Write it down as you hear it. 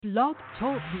Blog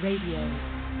Talk Radio.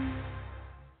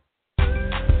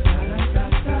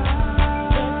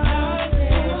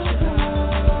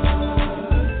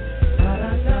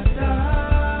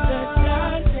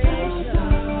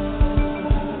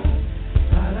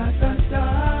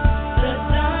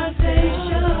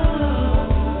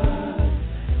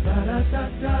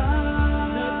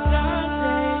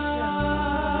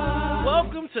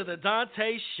 Welcome to the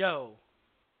Dante Show.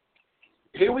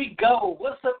 Here we go.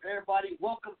 What's up, everybody?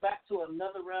 Welcome back to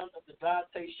another round of the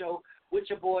Dante Show with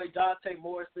your boy Dante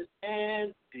Morrison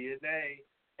and DNA.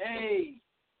 Hey.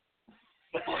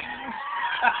 I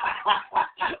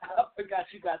forgot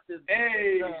you got this.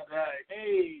 Hey, right.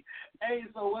 Hey.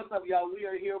 So what's up, y'all? We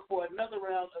are here for another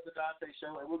round of the Dante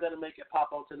Show, and we're going to make it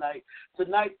pop on tonight.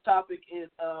 Tonight's topic is,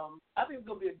 I think it's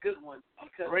going to be a good one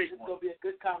because it's going to be a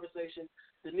good conversation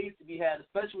that needs to be had,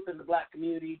 especially within the black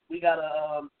community. We got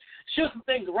to shift some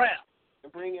things around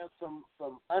and bring in some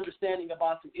understanding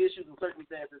about some issues and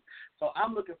circumstances. So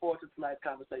I'm looking forward to tonight's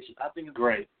conversation. I think it's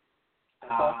great.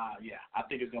 Yeah, I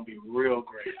think it's going to be real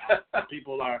great.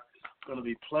 People are going to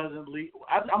be pleasantly.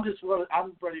 I'm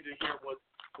ready to hear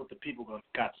what the people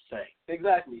got to say.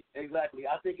 Exactly. I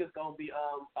think it's going to be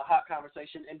a hot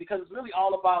conversation, and because it's really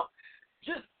all about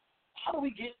just how do we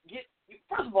get.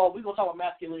 First of all, we're going to talk about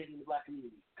masculinity in the black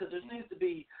community because there seems to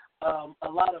be a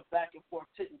lot of back and forth,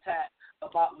 tit and tat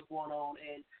about what's going on.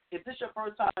 And if this is your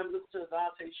first time listening to the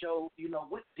Dante Show,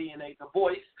 with DNA, the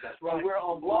voice, that's right. We're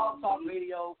on Blog Talk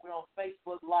Radio. We're on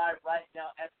Facebook Live right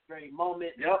now at the very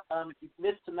moment. Yep. If you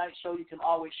missed tonight's show, you can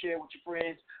always share with your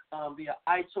friends via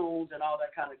iTunes and all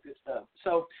that kind of good stuff.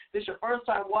 So if this is your first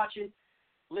time watching,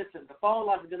 listen, the phone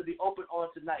lines are going to be open on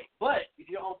tonight. But if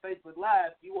you're on Facebook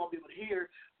Live, you won't be able to hear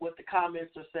what the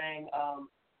comments are saying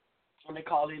when they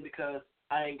call in because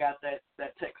I ain't got that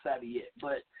tech savvy yet.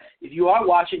 But if you are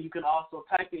watching, you can also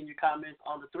type in your comments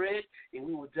on the thread, and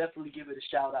we will definitely give it a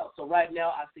shout-out. So right now,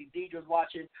 I see Deidre's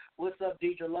watching. What's up,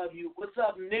 Deidre? Love you. What's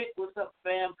up, Nick? What's up,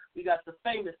 fam? We got the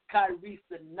famous Kyrie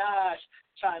Sinaj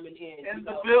chiming in. In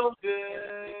the building.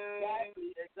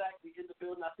 Exactly. In the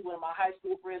building. I see one of my high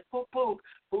school friends, Pook.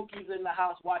 Pookie's in the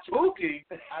house watching. Pookie.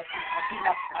 I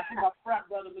see my frat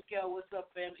brother, Mikael. What's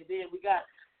up, fam? And then we got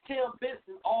Tim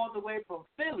Benson all the way from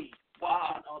Philly.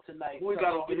 Wow, on tonight. Who we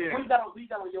got over here? We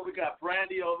got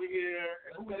Brandy over here.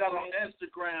 Who we got on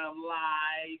Instagram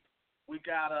Live? We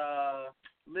got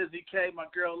Lizzie K, my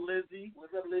girl Lizzie.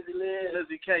 What's up, Lizzie Liz?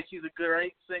 Lizzie K, she's a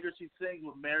great singer. She sings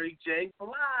with Mary J.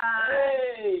 Blige.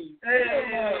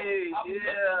 Hey,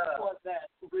 yeah. For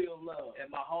that real love. And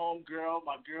my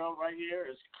girl right here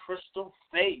is Crystal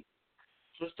Faith.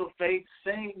 Crystal Faith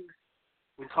sings.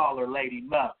 We call her Lady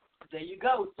Muff. There you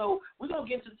go. So we're going to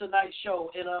get into tonight's show,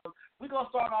 and we're going to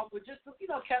start off with just,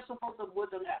 catch some folks up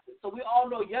what done happened. So we all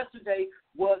know yesterday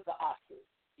was the Oscars.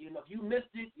 If you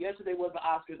missed it, yesterday was the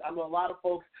Oscars. I know a lot of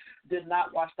folks did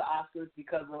not watch the Oscars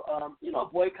because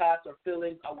of, boycotts or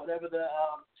feelings or whatever the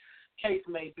case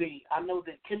may be. I know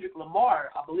that Kendrick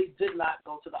Lamar, I believe, did not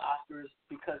go to the Oscars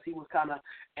because he was kind of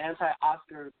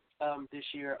anti-Oscar this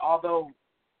year, although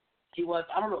he was,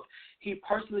 I don't know, he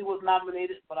personally was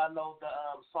nominated, but I know the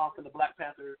song from the Black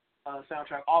Panther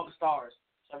soundtrack, All the Stars,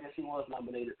 so I guess he was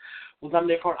nominated for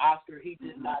an Oscar. He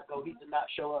did not go. He did not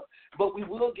show up. But we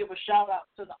will give a shout-out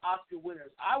to the Oscar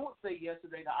winners. I would say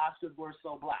yesterday the Oscars were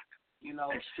so black,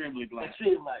 Extremely black.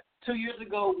 Extremely black. 2 years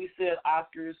ago we said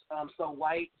Oscars so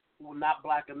white, well, not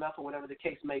black enough or whatever the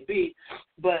case may be.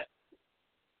 But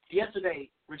yesterday,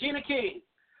 Regina King,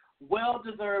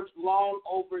 well-deserved, long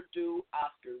overdue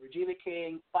Oscar. Regina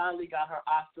King finally got her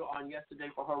Oscar on yesterday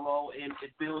for her role in If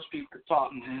Beale Street Could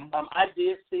Talk. Mm-hmm. I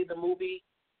did see the movie.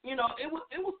 It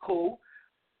was cool.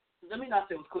 Let me not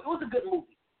say it was cool. It was a good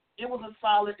movie. It was a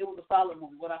solid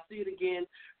movie. Would I see it again?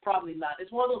 Probably not.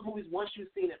 It's one of those movies, once you've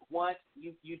seen it once,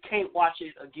 you can't watch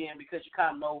it again because you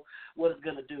kind of know what it's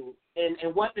going to do.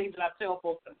 And one thing that I tell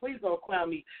folks, and please don't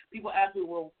clown me, people ask me,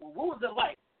 well, what was it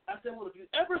like? I said, well, if you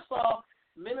ever saw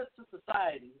Menace to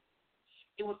Society,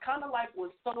 it was kind of like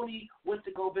when Sony went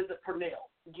to go visit Purnell,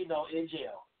 in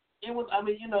jail. It was,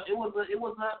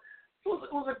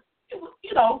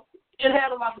 it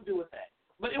had a lot to do with that.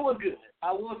 But it was good.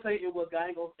 I will say it was, I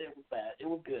ain't going to say it was bad. It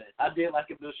was good. I did like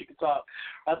it, Bill. She could talk.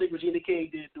 I think Regina King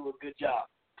did do a good job.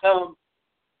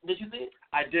 Did you see it?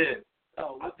 I did.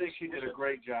 Oh, I think she did a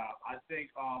great job. I think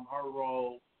her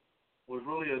role was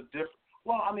really a different,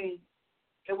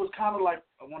 it was kind of like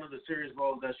one of the serious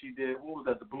roles that she did. What was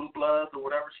that, the Blue Bloods or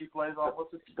whatever she plays on?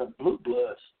 What's it? The Blue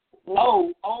Bloods.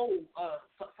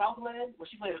 Southland? Well,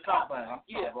 she played a cop. Southland.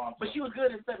 Yeah, but she was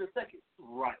good in 7 seconds.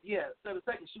 Right. Yeah, 7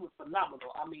 seconds. She was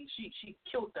phenomenal. I mean, she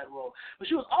killed that role. But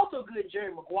she was also good in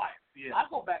Jerry Maguire. Yeah. I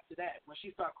go back back to that. When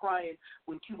she started crying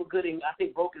when Cuba Gooding, I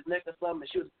think, broke his neck or something, and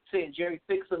she was saying, Jerry,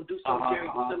 fix him, do something, Jerry,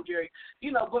 do something, Jerry.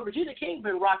 You know, but Regina King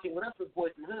been rocking with us with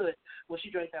Boys in the Hood when she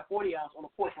drank that 40 ounce on the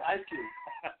porch with Ice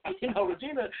Cube. You know,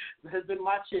 Regina has been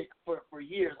my chick for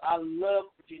years. I love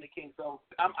Regina King, so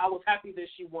I was happy that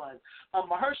she won.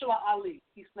 Mahershala Ali,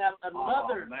 he snapped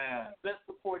another Best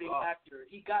Supporting Actor.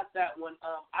 He got that one.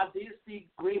 I did see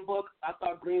Green Book. I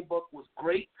thought Green Book was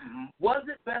great. Mm-hmm. Was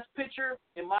it Best Picture?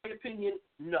 In my opinion,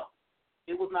 no.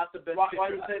 It was not the best picture. Why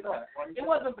do you say that? It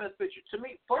wasn't Best Picture. To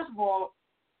me, first of all,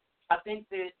 I think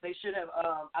that they should have,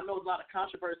 I know there's a lot of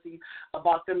controversy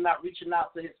about them not reaching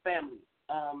out to his family,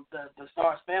 the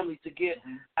star's family, to get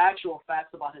actual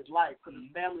facts about his life, because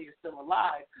his family is still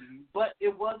alive. But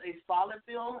it was a solid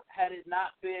film had it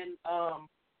not been,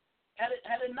 had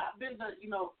it not been the, you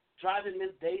know, Driving Miss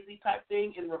Daisy type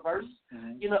thing in reverse.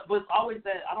 You know, but it's always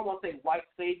that, I don't want to say white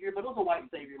savior, but it was a white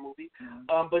savior movie.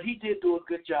 But he did do a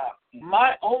good job.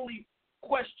 My only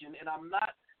question, and I'm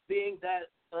not being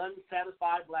that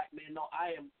unsatisfied black man, no,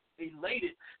 I am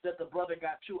elated that the brother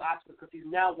got 2 Oscars, because he's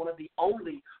now one of the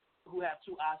only who have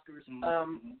 2 Oscars,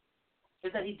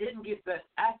 is that he didn't get Best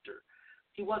Actor.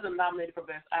 He wasn't nominated for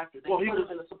Best Actor. They put him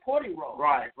in a supporting role.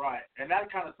 Right. And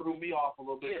that kind of threw me off a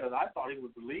little bit, because I thought he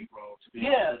was the lead role.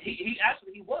 Yeah, he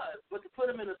actually was. But to put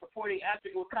him in a supporting actor,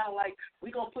 it was kind of like,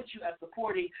 we're going to put you as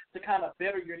supporting to kind of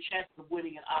better your chances of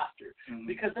winning an Oscar.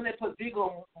 Because then they put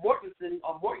Viggo Mortensen,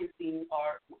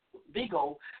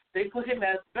 they put him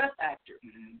as Best Actor.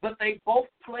 But they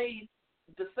both played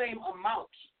the same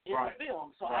amount in the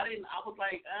film. So I was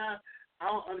like, I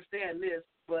don't understand this.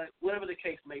 But whatever the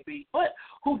case may be. But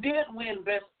who did win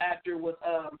Best Actor was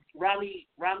Rami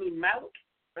Malek.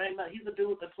 Right? He's the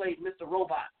dude that played Mr.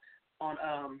 Robot on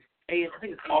I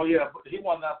think it's Oh, yeah. But he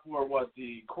won that for,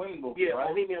 the Queen movie, right? Yeah,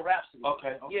 Bohemian Rhapsody.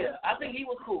 Okay. Yeah, I think he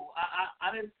was cool.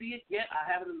 I didn't see it yet. I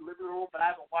have it in the living room, but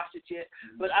I haven't watched it yet.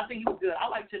 But I think he was good.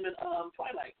 I liked him in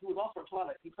Twilight. He was also in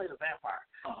Twilight. He played a vampire.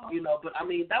 You know, but, I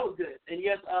mean, that was good. And,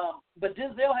 yes, but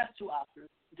Denzel has 2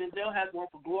 Oscars. Denzel has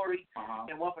one for Glory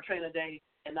and one for Training Day.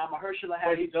 And now Mahershala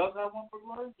has. He does have one for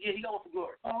Glory? Yeah, he got one for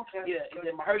Glory. Oh, okay. Yeah, and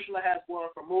then Mahershala has one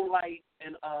for Moonlight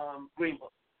and Green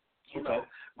Book. You know,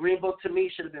 Green Book to me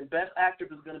should have been Best Actor,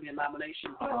 because it's going to be a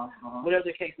nomination, but whatever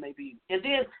the case may be. And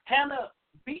then Hannah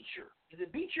Beecher. Is it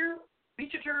Beecher?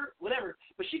 Whatever.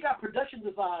 But she got production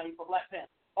design for Black Panther.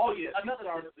 Oh, yeah.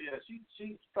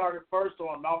 She started first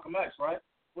on Malcolm X, right?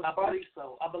 I believe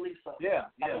so. Yeah.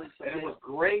 I believe so. And it was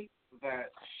great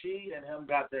that she and him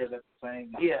got theirs at the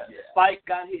same time. Yeah, Spike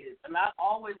got his. And I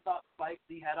always thought Spike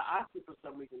Lee had an Oscar for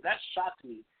some reason. That shocked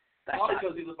me. Probably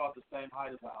because he was about the same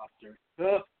height as the Oscar.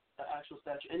 The actual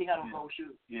statue. And he had a gold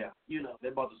shoe. Yeah. You know.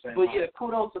 They're about the same But, height. yeah,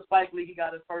 kudos to Spike Lee. He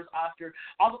got his first Oscar.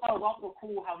 I also thought it was also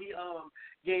cool how he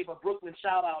gave a Brooklyn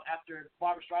shout-out after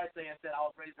Barbra Streisand said, I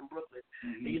was raised in Brooklyn.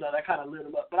 And, you know, that kind of lit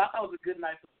him up. But I thought it was a good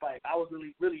night for Spike. I was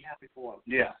really, really happy for him.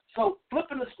 Yeah. So,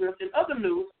 flipping the script, in other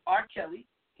news, R. Kelly,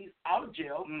 he's out of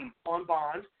jail on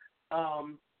bond.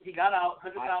 He got out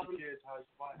 $100,000.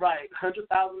 Right, $100,000.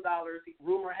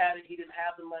 Rumor had it he didn't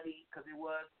have the money because it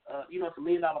was, it's $1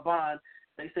 million bond.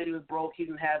 They said he was broke. He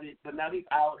didn't have it, but now he's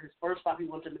out. His first stop, he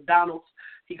went to McDonald's.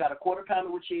 He got a quarter pounder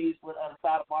with cheese with a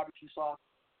side of barbecue sauce.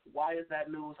 Why is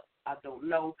that news? I don't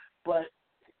know. But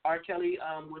R. Kelly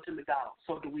went to McDonald's.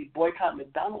 So do we boycott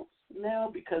McDonald's now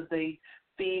because they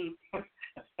feed?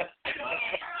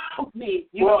 He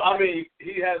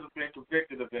hasn't been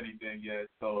convicted of anything yet,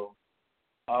 so.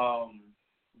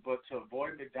 But to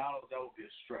avoid McDonald's, that would be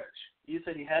a stretch. You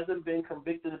said he hasn't been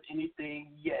convicted of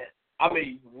anything yet. I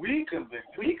mean, we convicted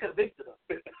him. We convicted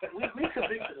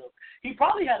him. He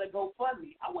probably had a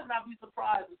GoFundMe. I would not be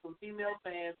surprised if some female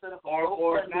fans set up a GoFundMe.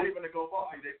 Or not even a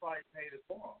GoFundMe. They probably paid it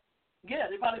for him. Yeah,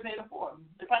 they probably paid it for him.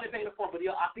 But I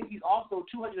think he's also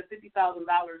 $250,000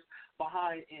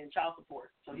 behind in child support.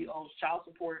 So he owes child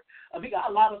support. He got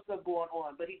a lot of stuff going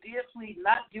on. But he did plead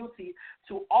not guilty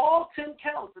to all 10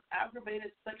 counts of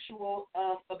aggravated sexual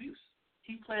abuse.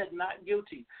 He pled not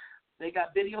guilty. They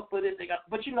got video footage.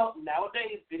 But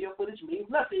nowadays video footage means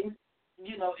nothing.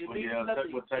 It means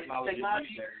nothing. With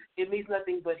technology, it means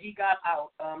nothing. But he got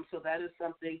out, so that is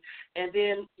something. And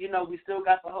then we still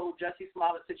got the whole Jussie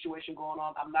Smollett situation going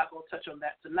on. I'm not going to touch on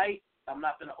that tonight. I'm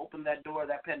not going to open that door,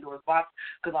 that Pandora's box,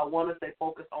 because I want to stay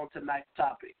focused on tonight's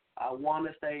topic.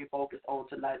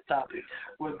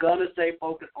 We're going to stay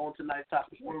focused on tonight's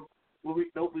topic. We're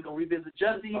going to revisit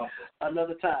Jussie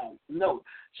another time. No.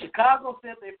 Chicago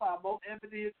said they found more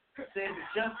evidence saying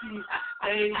that Jussie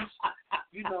staged,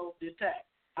 the attack.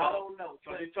 I don't know.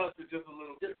 So he touched it just a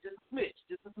little bit. Just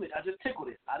a smidge. I just tickled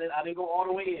it. I didn't go all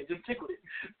the way in. Just tickled it.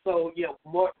 So yeah,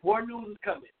 more news is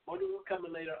coming. More news is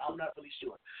coming later. I'm not really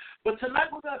sure. But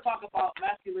tonight we're going to talk about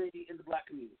masculinity in the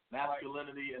black community.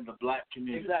 Masculinity in the black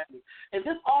community. Exactly. And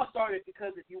this all started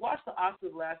because if you watched the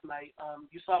Oscars last night,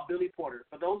 you saw Billy Porter.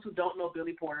 For those who don't know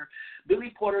Billy Porter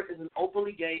is an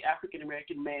openly gay African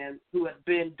American man who has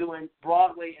been doing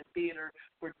Broadway and theater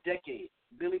for decades.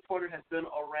 Billy Porter has been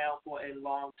around for a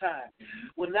long time.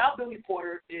 Well, now Billy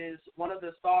Porter is one of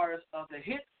the stars of the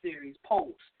hit series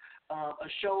Pose, a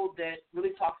show that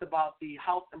really talks about the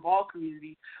house and ball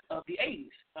community of the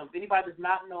 80s. If anybody does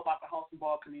not know about the house and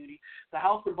ball community, the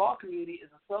house and ball community is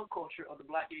a subculture of the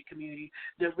black gay community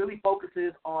that really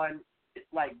focuses on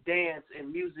like dance and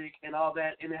music and all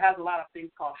that, and it has a lot of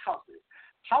things called houses.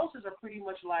 Houses are pretty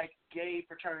much like gay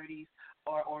fraternities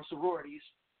or sororities.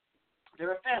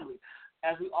 They're a family.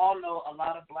 As we all know, a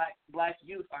lot of black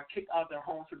youth are kicked out of their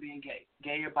homes for being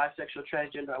gay or bisexual,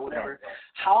 transgender, or whatever. Right.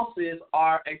 Houses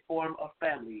are a form of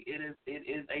family. It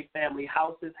is a family.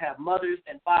 Houses have mothers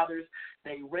and fathers.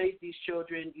 They raise these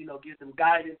children, give them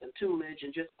guidance and tutelage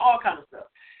and just all kind of stuff.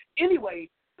 Anyway,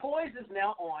 Poise is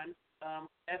now on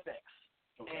FX,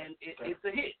 and it's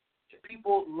a hit.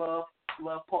 People love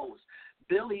Pose.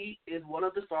 Billy is one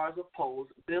of the stars of Pose.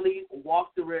 Billy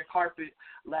walked the red carpet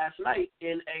last night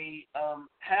in a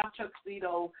half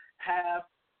tuxedo, half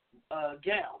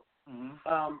gown.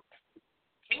 Mm-hmm.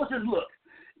 It was his look.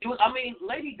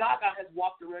 Lady Gaga has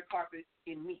walked the red carpet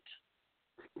in meat,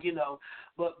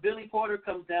 but Billy Porter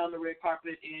comes down the red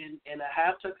carpet in a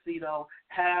half tuxedo,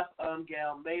 half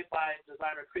gown made by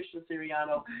designer Christian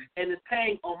Siriano, and is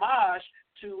paying homage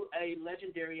to a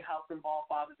legendary house and ball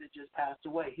father that just passed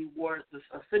away. He wore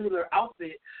a similar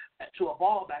outfit to a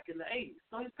ball back in the 80s.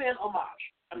 So he's paying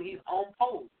homage. He's on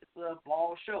Pose. It's a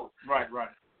ball show. Right.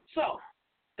 So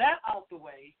that out the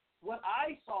way, what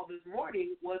I saw this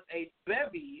morning was a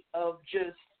bevy of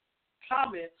just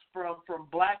comments from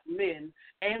black men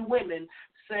and women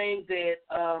saying that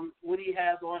what he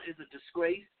has on is a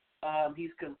disgrace.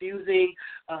 He's confusing.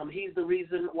 He's the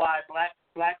reason why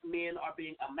black men are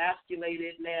being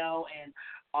emasculated now, and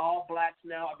all blacks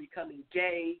now are becoming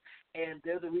gay, and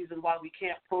they're the reason why we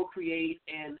can't procreate,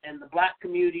 and the black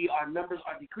community, our numbers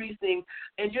are decreasing,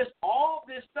 and just all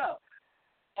this stuff.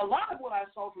 A lot of what I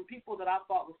saw from people that I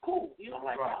thought was cool,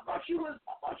 right. I thought you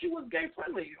was gay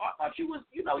friendly. I thought you was,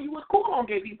 you was cool on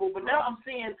gay people. But now I'm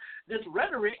seeing this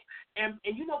rhetoric, and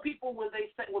people when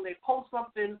they post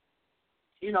something,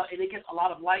 and it gets a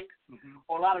lot of likes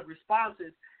or a lot of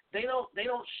responses, they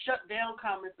don't shut down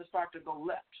comments that start to go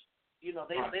left. They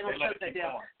don't shut that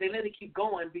down. They let it keep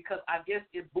going because I guess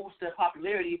it boosts their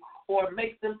popularity or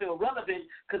makes them feel relevant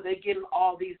because they're getting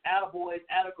all these attaboys,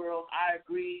 attagirls, I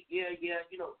agree, yeah,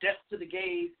 death to the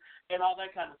gays and all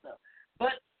that kind of stuff.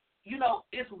 But,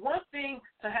 it's one thing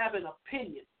to have an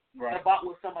opinion about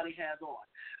what somebody has on.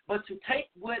 But to take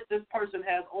what this person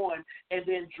has on and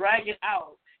then drag it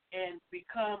out and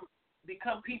become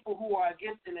people who are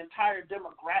against an entire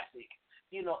demographic,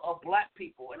 of black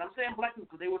people. And I'm saying black people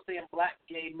because they were saying black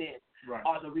gay men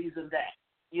are the reason that,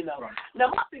 Right. Now,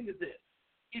 my thing is this.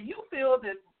 If you feel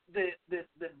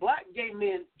that black gay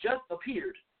men just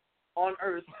appeared on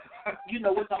Earth,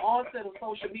 with the onset of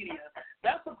social media,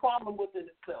 that's a problem within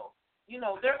itself.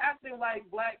 They're acting like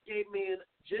black gay men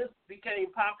just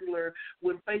became popular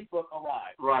when Facebook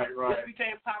arrived. Right. Just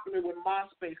became popular when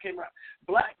MySpace came around.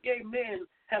 Black gay men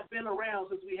have been around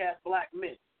since we had black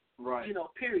men. Right.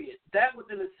 Period. That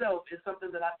within itself is something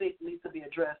that I think needs to be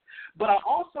addressed. But I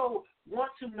also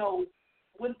want to know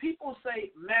when people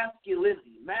say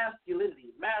masculinity,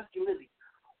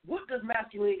 what does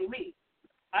masculinity mean?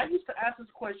 I used to ask this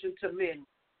question to men,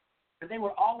 and they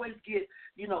would always get,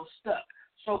 stuck.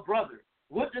 So, brother,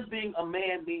 what does being a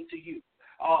man mean to you?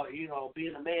 Oh,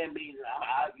 being a man means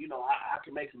I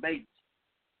can make some babies.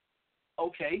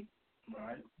 Okay.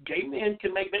 Right. Gay men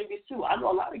can make babies too. I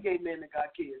know a lot of gay men that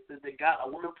got kids. That they got a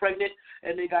woman pregnant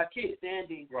and they got kids.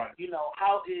 Andy, right.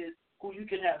 How is who you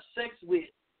can have sex with?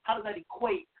 How does that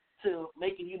equate to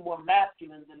making you more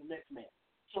masculine than the next man?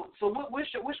 So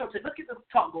what's your take? Let's get this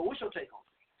talk going. What's your take on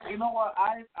it? You know what?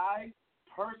 I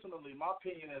personally, my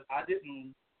opinion is I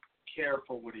didn't care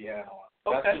for what he had on.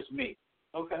 Okay. That's just me.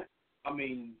 Okay.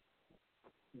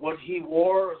 What he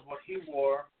wore is what he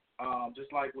wore.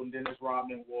 Just like when Dennis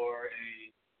Rodman wore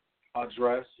a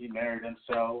dress, he married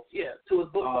himself. Yeah, to his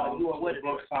book signing. To his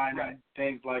book signing,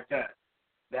 things like that.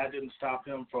 That didn't stop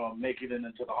him from making it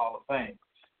into the Hall of Fame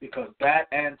because that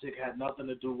antic had nothing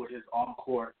to do with his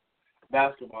on-court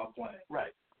basketball playing.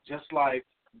 Right. Just like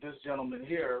this gentleman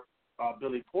here,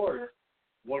 Billy Porter,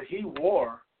 what he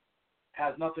wore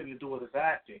has nothing to do with his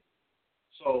acting.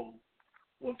 So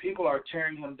when people are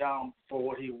tearing him down for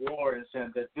what he wore and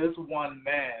saying that this one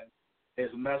man is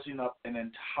messing up an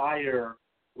entire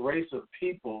race of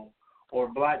people or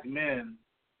black men,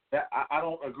 that I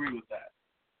don't agree with that.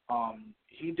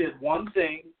 He did one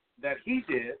thing that he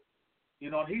did,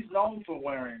 and he's known for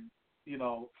wearing,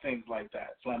 things like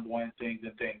that, flamboyant things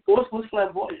and things. What's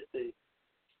flamboyant thing?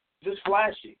 Just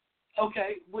flashy.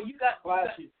 Okay, well you got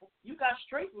flashy. You got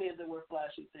straight men that wear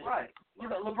flashy things. Right.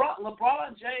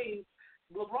 LeBron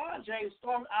James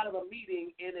stormed out of a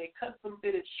meeting in a custom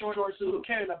fitted short suit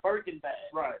carrying a Birkin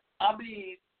bag. Right. I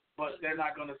mean, but they're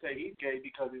not going to say he's gay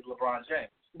because he's LeBron James.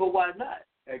 But why not?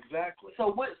 Exactly.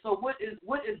 So what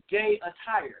is gay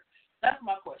attire? That's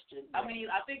my question. Right. I mean,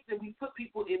 I think that we put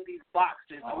people in these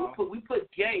boxes. We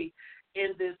put gay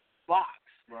in this box,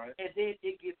 right? And then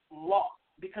it gets lost.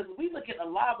 Because when we look at a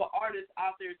lot of artists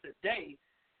out there today,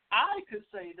 I could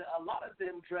say that a lot of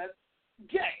them dress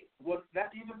gay. Well, that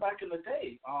even back in the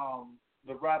day,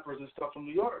 the rappers and stuff from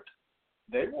New York,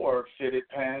 they wore fitted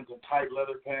pants and tight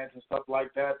leather pants and stuff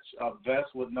like that, a vest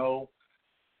with no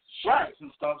shirts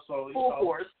and stuff. So full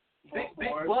force, big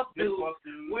buff dudes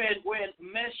wearing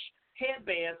mesh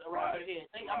headbands around their head.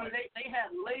 I mean, they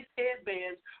had lace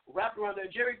headbands wrapped around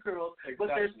their jerry curls, but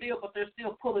they're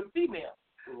still pulling females.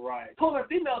 Right. Pulling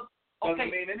females. Okay.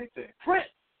 Doesn't mean anything. Prince,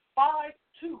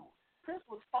 5'2". Prince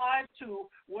was 5'2",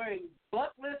 wearing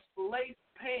buttless lace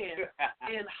pants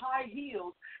and high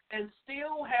heels, and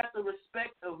still had the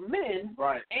respect of men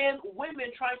and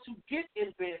women trying to get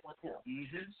in bed with him.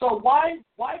 Mm-hmm. So why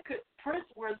could Prince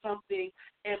wear something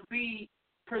and be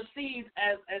perceived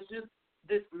as just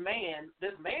this man's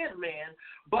man,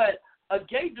 but a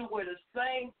gay dude wear the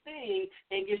same thing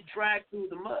and gets dragged through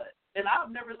the mud? And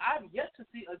I've yet to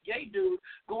see a gay dude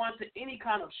go on to any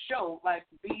kind of show like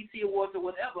BET Awards or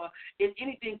whatever in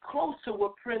anything close to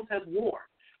what Prince has worn.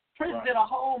 Prince did a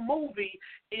whole movie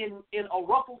in a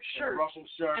ruffled shirt.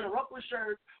 In a ruffled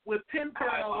shirt with pin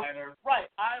curls.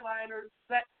 Eyeliner,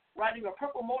 riding a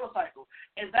purple motorcycle.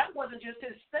 And that wasn't just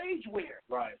his stage wear.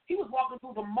 Right. He was walking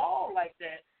through the mall like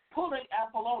that, pulling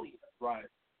Apollonia. Right.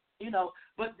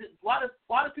 But why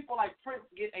do people like Prince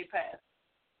get a pass?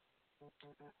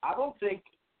 I don't think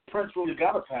Prince really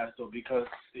got a pass, though, because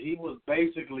he was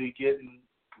basically getting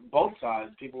both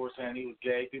sides. People were saying he was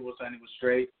gay. People were saying he was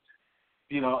straight.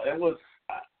 It was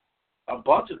a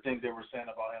bunch of things they were saying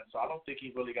about him, so I don't think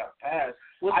he really got a pass.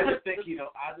 I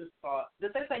just thought...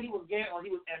 Did they say he was gay or he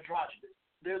was androgynous?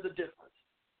 There's a difference.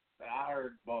 I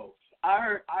heard both. I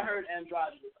heard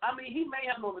androgynous. I mean, he may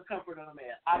have known the comfort of a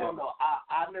man. I don't know.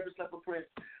 I've never slept with Prince.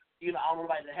 I don't know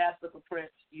anybody that has slept with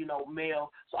Prince, male,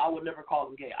 so I would never call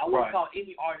him gay. I wouldn't call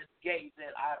any artist gay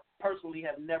that I personally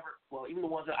have never, well, even the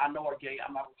ones that I know are gay,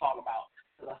 I'm not going to call them out,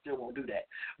 because I still won't do that.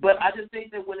 But I just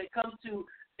think that when it comes to,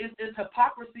 it's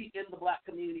hypocrisy in the black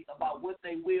community about what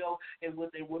they will and what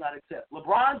they will not accept.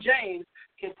 LeBron James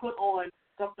can put on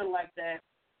something like that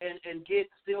and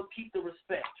still keep the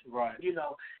respect. Right.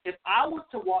 If I was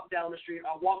to walk down the street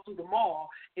or walk through the mall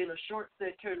in a short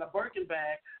set carrying a Birkin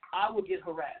bag, I would get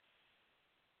harassed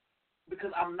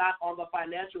because I'm not on the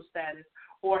financial status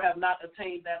or have not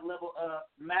attained that level of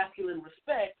masculine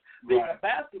respect being a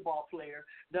basketball player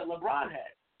that LeBron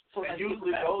had. So and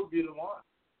usually those be the ones.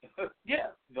 Yeah.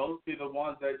 Those be the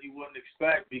ones that you wouldn't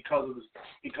expect because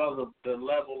of the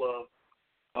level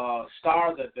of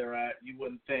star that they're at. You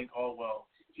wouldn't think, oh, well,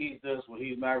 he's this, well,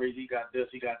 he's married, he got this,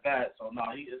 he got that. So, no,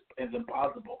 it's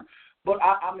impossible. But,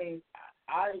 I mean,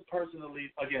 I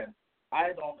personally, again,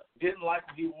 didn't like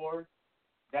what he wore.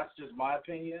 That's just my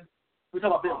opinion. We're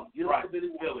talking about Billy. You don't like Billy?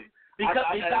 Because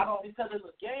it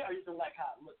looked gay, or you didn't like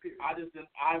how it looked? Period.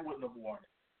 I wouldn't have worn it.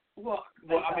 Well,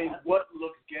 I mean, what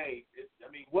looks gay?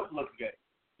 What looks gay?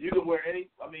 You can wear any.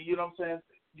 I mean, you know what I'm saying?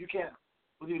 You can't.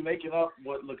 When you're making up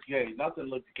what looks gay, nothing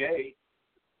looks gay.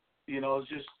 It's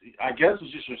just. I guess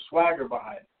it's just your swagger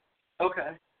behind it.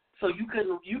 Okay. So you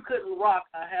couldn't rock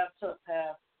a half tuck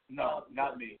half. No,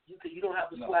 not me. You don't have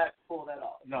the swag to pull that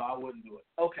off. No, I wouldn't do it.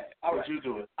 Okay, all right. Would you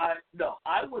do it?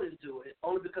 I wouldn't do it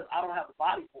only because I don't have the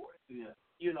body for it. Yeah.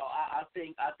 I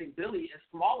think Billy is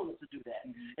small enough to do that.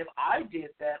 Mm-hmm. If I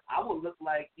did that, I would look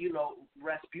like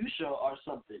Rasputia or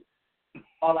something,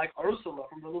 or like Ursula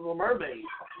from The Little Mermaid.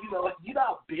 You know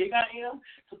how big I am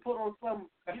to put on some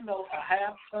a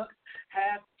half tuck,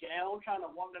 half gown, trying to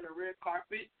walk on the red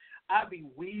carpet. I'd be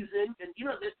wheezing, and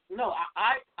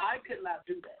I could not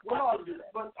do that. Well, I couldn't do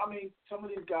that. But I mean, some of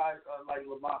these guys, like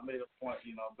Lamont made a point.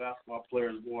 Basketball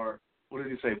players wore, what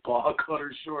did he say, ball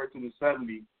cutter shorts in the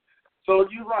 '70s. So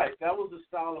you're right, that was the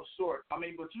style of short. I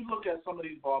mean, but you look at some of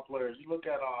these ball players. You look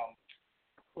at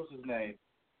what's his name?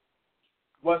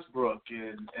 Westbrook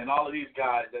and all of these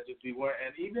guys that just be wearing,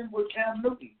 and even with Cam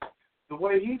Newton, the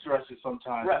way he dresses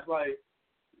sometimes, right. It's like.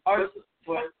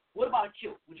 But what about a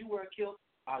kilt? Would you wear a kilt?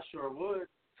 I sure would.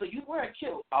 So you wear a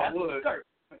kilt. I That's would. a skirt.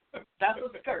 That's a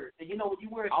skirt. And you know when you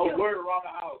wear a I'll kilt. wear it around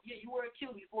the house. Yeah, you wear a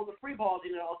kilt before the free balls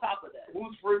in there on top of that.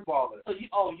 Who's free balling? So you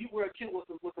wear a kilt with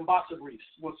some boxer briefs.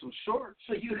 With some shorts.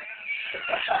 So you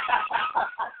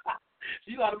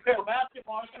you got a pair of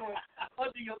basketball shorts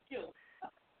under your kilt.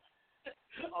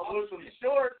 With some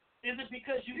shorts. Is it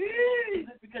because you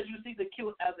see the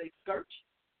kilt as a skirt?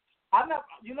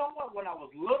 You know what? When I was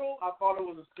little, I thought it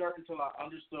was a skirt until I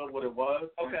understood what it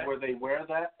was. Okay. Where they wear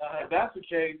that. If that's the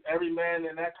case, every man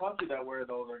in that country that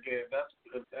wears those are gay. If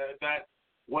that's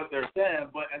what they're saying.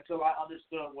 But until I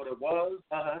understood what it was,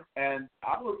 and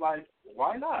I was like,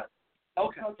 why not?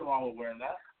 Okay. There's nothing wrong with wearing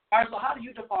that. All right. So how do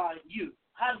you define you?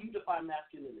 How do you define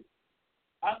masculinity?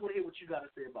 I want to hear what you got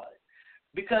to say about it.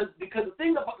 Because the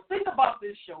thing about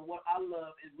this show, what I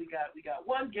love is we got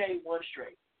one gay, one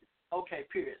straight. Okay,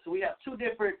 period. So we have two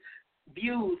different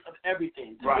views of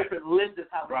everything, two different lenses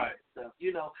how we look at stuff,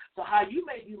 you know. So how you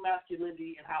may view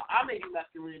masculinity and how I may view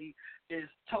masculinity is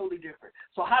totally different.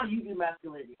 So how do you view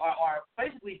masculinity? Or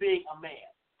basically being a man?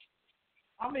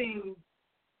 I mean,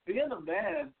 being a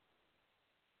man,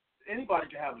 anybody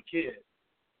can have a kid.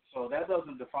 So that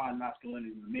doesn't define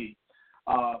masculinity to me.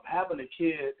 Having a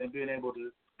kid and being able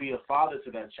to be a father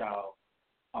to that child,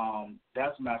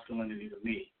 that's masculinity to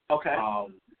me. Okay.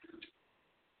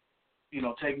 You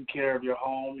know, taking care of your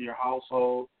home, your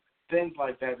household, things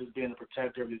like that, just being a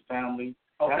protector of your family.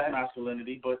 Okay. That's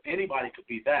masculinity, but anybody could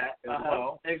be that as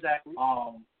well. Exactly.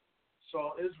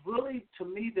 So it's really, to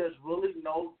me, there's really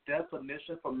no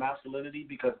definition for masculinity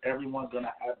because everyone's going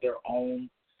to have their own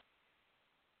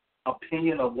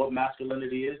opinion of what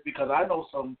masculinity is, because I know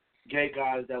some gay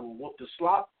guys that will whoop the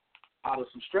slop out of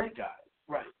some straight guys.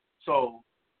 Right. So,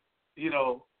 you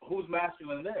know, who's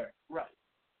masculine there? Right.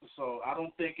 So I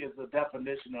don't think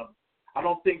I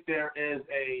don't think there is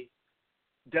a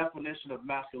definition of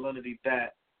masculinity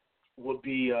that would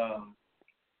be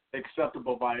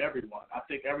acceptable by everyone. I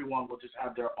think everyone will just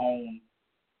have their own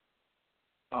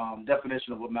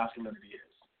definition of what masculinity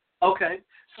is. Okay.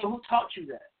 So who taught you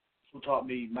that? Who taught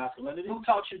me masculinity? Who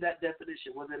taught you that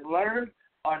definition? Was it learned,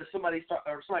 or did somebody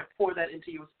pour that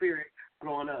into your spirit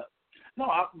growing up? No,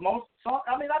 I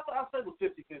say it was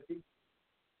 50-50.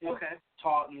 Okay.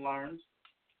 Taught and learned.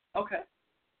 Okay.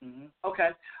 Mm-hmm. Okay.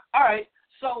 All right.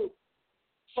 So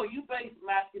you base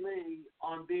masculinity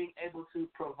on being able to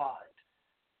provide.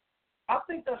 I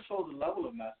think that shows the level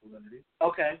of masculinity.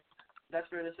 Okay. That's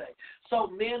fair to say. So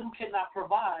men who cannot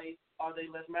provide, are they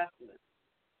less masculine?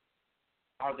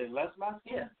 Are they less masculine?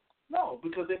 Yeah. No,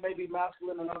 because they may be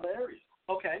masculine in other areas.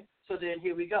 Okay. So then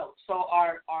here we go. So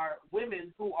are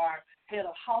women who are head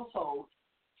of households,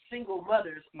 single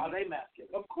mothers, are they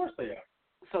masculine? Of course they are.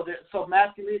 So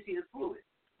masculinity is fluid.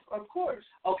 Of course.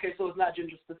 Okay, so it's not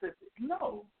gender specific.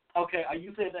 No. Okay, are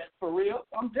you saying that for real?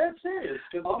 I'm dead serious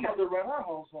because my mother ran her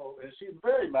household and she's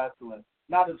very masculine.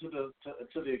 Not to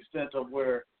the extent of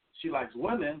where she likes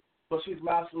women, but she's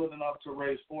masculine enough to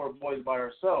raise 4 boys by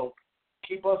herself,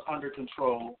 keep us under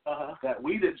control, that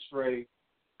we didn't stray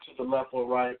to the left or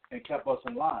right, and kept us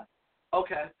in line.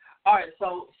 Okay. All right,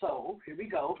 so here we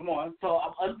go. Come on. So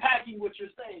I'm unpacking what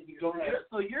you're saying here. Go ahead.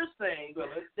 So you're saying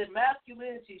that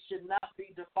masculinity should not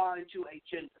be defined to a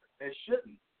gender. It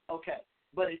shouldn't. Okay,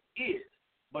 but it is.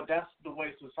 But that's the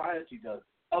way society does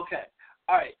it. Okay.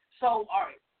 All right. So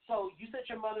you said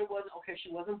your mother wasn't,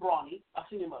 she wasn't brawny. I've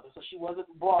seen your mother, so she wasn't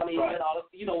brawny and all,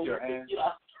 you know. Your hands. You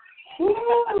know.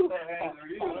 Woo! Hands are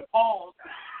you. Pause.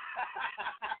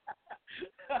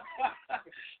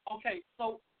 Okay,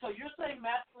 so you're saying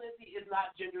masculinity is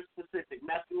not gender specific.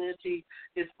 Masculinity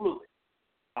is fluid.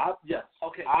 Yes.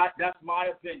 Okay. That's my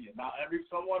opinion. Now,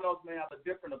 someone else may have a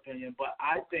different opinion, but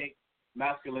I think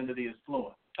masculinity is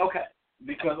fluid. Okay.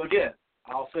 Because again,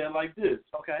 I'll say it like this.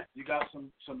 Okay. You got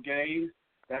some gays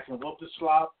that can whoop the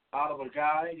slop out of a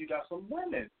guy. You got some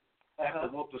women that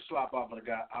can whoop the slop out of a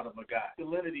guy.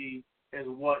 Masculinity is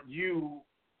what you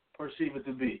perceive it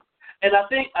to be. And I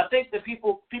think that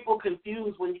people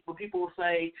confuse when people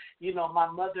say, you know, my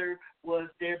mother was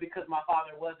there because my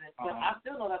father wasn't. But I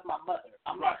still know that's my mother.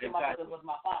 I'm not saying my mother was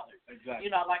my father. Exactly.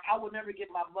 You know, like I would never get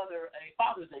my mother a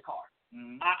Father's Day card.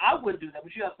 Mm-hmm. I wouldn't do that.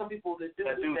 But you have some people that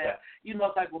do that. You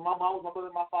know, it's like, well, my mom was my mother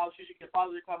and my father. She should get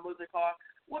Father's Day card, Mother's Day card.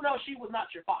 Well, no, she was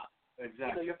not your father. Exactly.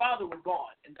 You know, your father was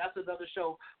gone, and that's another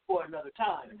show for another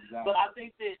time. Exactly. But I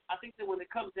think that when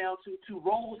it comes down to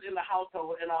roles in the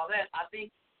household and all that, I think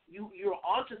you're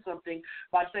onto something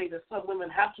by saying that some women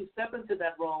have to step into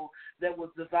that role that was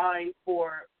designed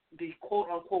for the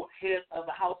quote-unquote head of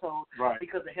the household, right,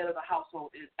 because the head of the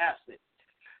household is absent.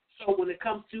 So when it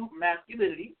comes to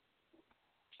masculinity,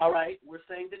 all right, we're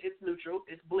saying that it's neutral,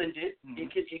 it's blended,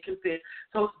 it can fit.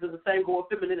 So does the same go with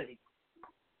femininity?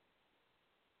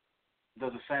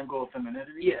 Does the same go with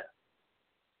femininity? Yeah.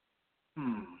 Let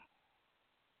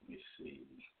me see.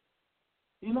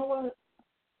 You know what?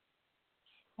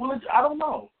 Well, I don't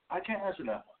know. I can't answer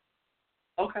that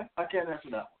one. Okay. I can't answer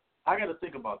that one. I got to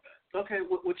think about that. Okay,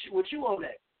 what you on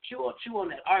that? Chew on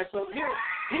that. All right, so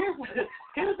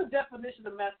here's the definition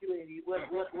of masculinity. What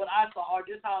I saw, or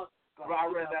just how. Well, I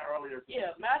read that earlier.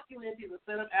 Yeah, masculinity is a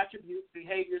set of attributes,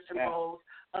 behaviors, and roles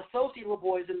associated with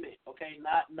boys and men. Okay,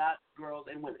 not girls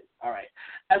and women. All right.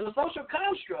 As a social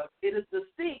construct, it is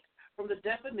distinct from the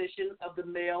definition of the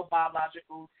male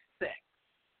biological sex.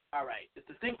 All right, it's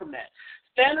distinct from that.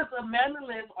 Standards of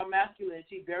manliness or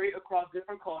masculinity vary across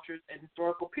different cultures and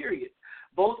historical periods.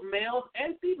 Both males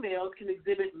and females can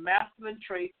exhibit masculine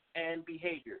traits and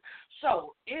behavior.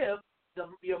 So if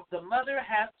the mother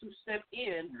has to step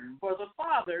in for the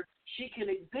father, she can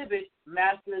exhibit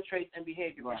masculine traits and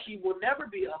behavior. Right. But she will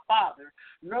never be a father,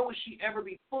 nor will she ever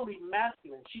be fully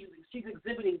masculine. She's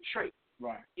exhibiting traits,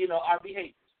 right? Our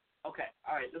behaviors. Okay,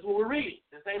 all right, this is what we're reading.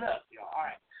 This ain't us, y'all. All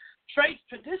right. Traits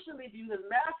traditionally viewed as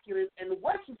masculine in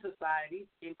Western society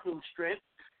include strength,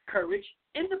 courage,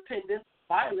 independence,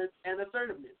 violence, and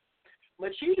assertiveness.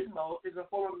 Machismo is a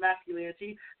form of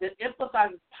masculinity that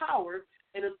emphasizes power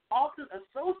and is often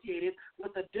associated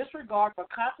with a disregard for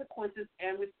consequences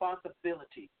and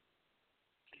responsibility.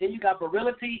 Then you got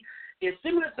virility. It's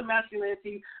similar to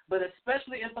masculinity, but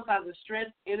especially emphasizes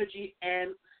strength, energy,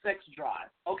 and sex drive.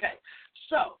 Okay,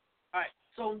 so, all right,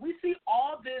 so we see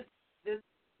all this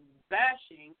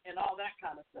bashing and all that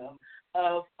kind of stuff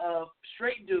of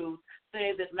straight dudes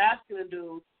saying that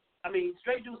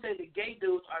straight dudes saying that gay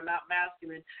dudes are not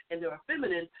masculine and they're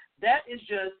feminine. That is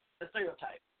just a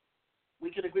stereotype.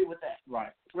 We can agree with that.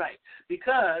 Right. Right.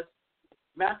 Because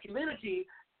masculinity,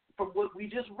 from what we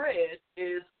just read,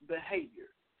 is behavior.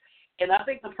 And I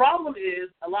think the problem is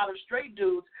a lot of straight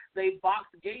dudes, they box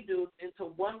gay dudes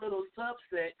into one little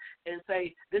subset and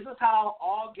say, this is how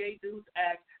all gay dudes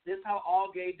act, this is how all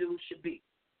gay dudes should be.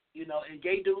 And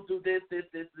gay dudes do this,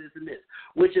 and this,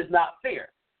 which is not fair.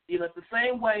 It's the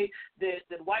same way that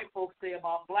white folks say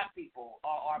about black people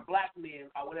or black men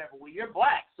or whatever. Well, you're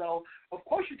black, so of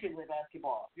course you can play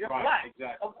basketball. You're right, black.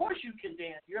 Exactly. Of course you can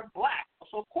dance. You're black,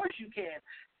 so of course you can.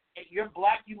 If you're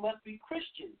black, you must be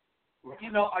Christian. Right.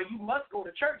 Or you must go to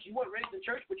church. You weren't raised in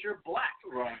church, but you're black.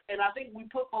 Right. And I think we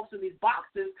put folks in these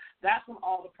boxes, that's when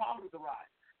all the problems arise.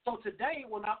 So today,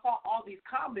 when I saw all these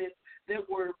comments that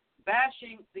were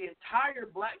bashing the entire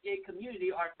black gay community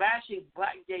or bashing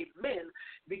black gay men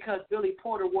because Billy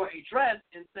Porter wore a dress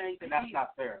and saying that that's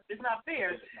not fair. It's not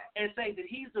fair. And saying that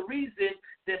he's the reason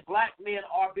that black men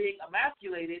are being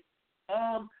emasculated.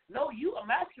 No, you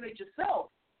emasculate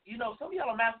yourself. Some of y'all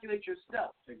emasculate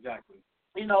yourself. Exactly.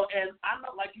 And I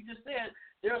know, like you just said,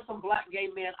 there are some black gay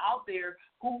men out there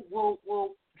who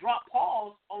will drop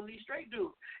paws on these straight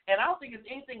dudes. And I don't think it's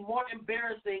anything more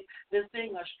embarrassing than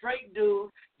seeing a straight dude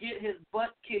get his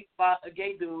butt kicked by a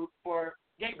gay dude for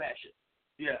gay bashing.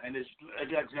 Yeah, and it's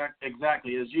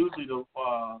exactly. It's usually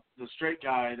the straight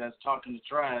guy that's talking the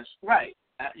trash. Right.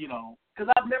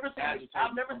 Because I've never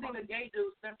seen a gay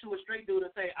dude step to a straight dude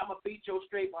and say, "I'm gonna beat your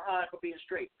straight behind for being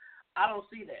straight." I don't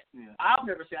see that. Yeah. I've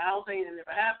never seen it. I don't think it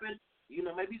ever happened.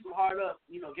 Maybe some hard up,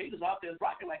 gays out there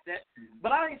rocking like that. Mm-hmm.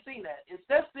 But I ain't seen that.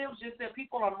 Instead, Sims just said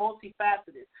people are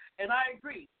multifaceted. And I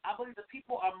agree. I believe that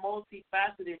people are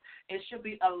multifaceted and should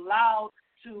be allowed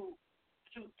to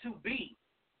be,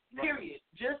 period.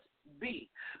 Right. Just be.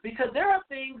 Because there are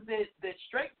things that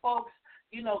straight folks,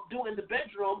 do in the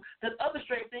bedroom that other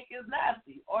straight think is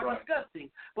nasty or right. disgusting.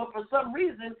 But for some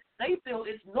reason, they feel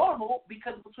it's normal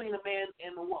because it's between a man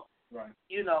and a woman. Right.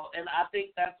 And I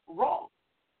think that's wrong.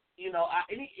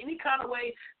 Any kind of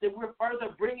way that we're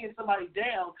further bringing somebody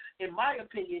down, in my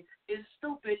opinion, is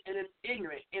stupid and it's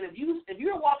ignorant. And if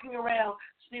you're walking around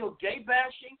still gay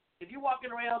bashing, if you're walking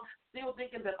around still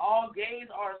thinking that all gays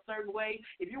are a certain way,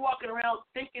 if you're walking around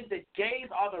thinking that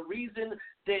gays are the reason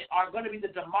that are going to be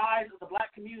the demise of the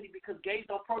black community because gays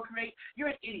don't procreate,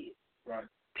 you're an idiot. Right.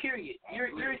 Period. You're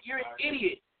an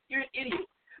idiot. You're an idiot.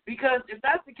 Because if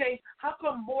that's the case, how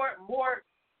come more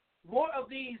of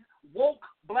these woke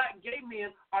black gay men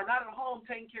are not at home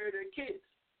taking care of their kids?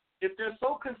 If they're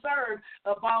so concerned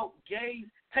about gays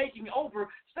taking over,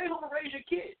 stay home and raise your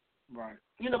kids. Right.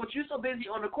 But you're so busy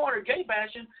on the corner gay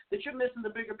bashing that you're missing the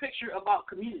bigger picture about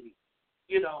community.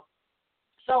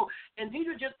 So, and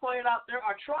Deidre just pointed out there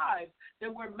are tribes that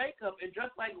wear makeup and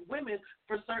dress like women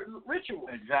for certain rituals.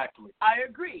 Exactly. I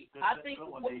agree. Good, I think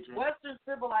Western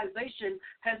civilization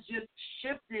has just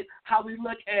shifted how we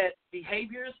look at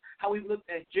behaviors, how we look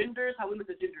at genders, how we look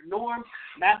at gender norms,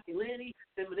 masculinity,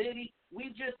 femininity. We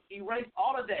just erased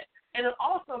all of that. And it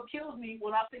also kills me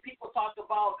when I see people talk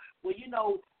about, well,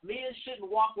 men shouldn't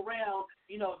walk around,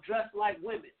 dressed like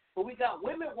women. But we got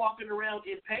women walking around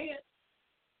in pants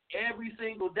every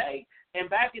single day. And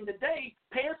back in the day,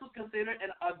 pants was considered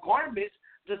a garment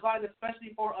designed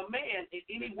especially for a man. And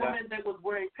any woman that was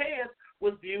wearing pants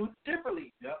was viewed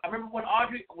differently. Yep. I remember when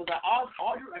Audrey or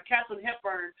Katharine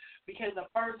Hepburn became the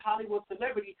first Hollywood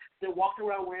celebrity that walked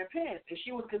around wearing pants, and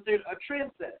she was considered a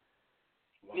trendsetter.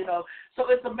 Wow. So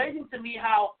it's amazing to me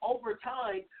how over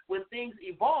time, when things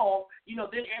evolve,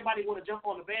 then everybody want to jump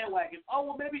on the bandwagon. Oh,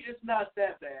 well, maybe it's not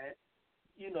that bad.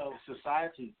 It's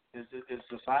society. It's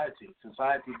society.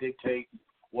 Society dictates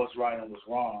what's right and what's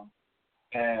wrong.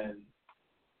 And,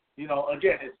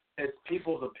 again, it's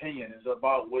people's opinion. It's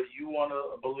about what you want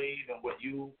to believe and what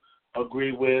you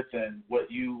agree with and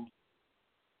what you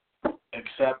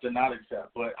accept and not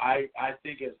accept. But I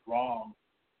think it's wrong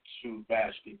to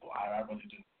bash people. I really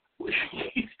do.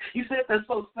 You said that's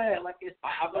so sad. Like it's.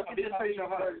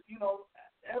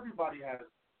 Everybody has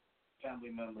family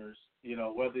members.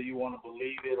 Whether you want to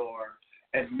believe it or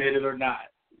admit it or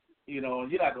not. You're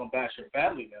not gonna bash your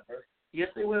family member. Yes,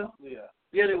 they will. Yeah.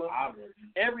 Yeah, they will. Obviously.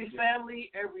 Every family,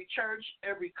 every church,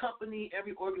 every company,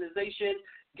 every organization,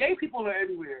 gay people are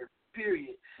everywhere.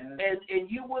 Period. And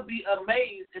you would be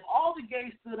amazed if all the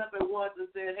gays stood up at once and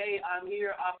said, hey, I'm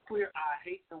here, I'm queer. I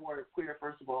hate the word queer,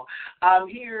 first of all. I'm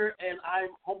here and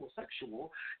I'm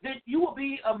homosexual. Then you will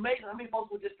be amazed how many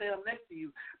folks would just stand up next to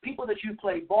you. People that you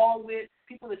play ball with,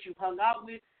 people that you've hung out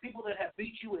with, people that have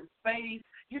beat you in spades.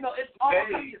 It's all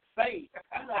kinds of spades.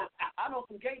 I know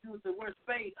some gay dudes that wear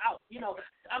spades out.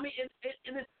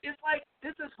 It's like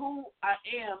this is who I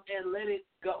am and let it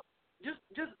go.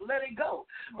 Just let it go.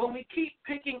 But we keep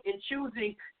picking and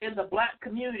choosing in the black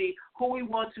community who we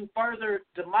want to further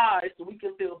demise so we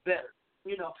can feel better.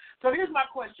 So here's my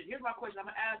question. I'm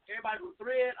gonna ask everybody on the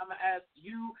thread. I'm gonna ask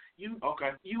you.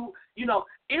 Okay.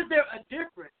 Is there a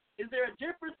difference? Is there a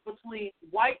difference between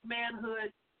white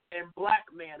manhood and black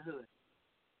manhood?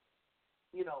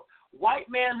 White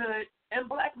manhood and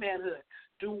black manhood.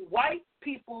 Do white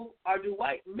people or do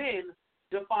white men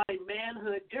define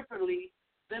manhood differently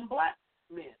than black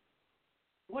men?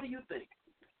 What do you think?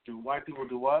 Do white people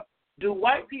do what? Do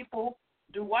white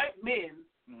men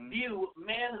view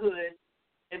manhood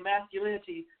and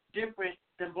masculinity different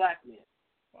than black men?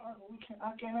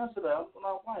 I can't answer that. I'm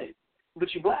not white.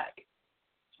 But you're black.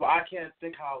 So I can't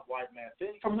think how a white man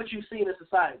thinks. From what you've seen in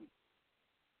society.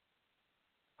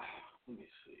 Let me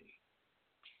see.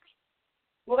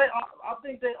 Well, I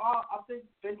think they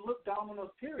look down on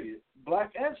us, period.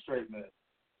 Black and straight men.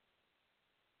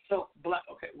 So black.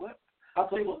 Okay, what? I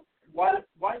think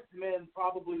white men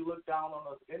probably look down on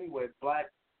us anyway.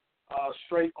 Black,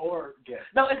 straight or gay.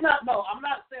 No, it's not. No, I'm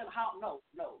not saying how. No,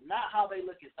 not how they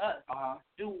look at us.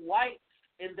 Do whites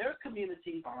in their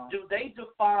community do they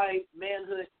define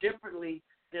manhood differently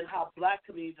than how black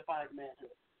community defines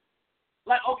manhood?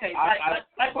 Like, okay,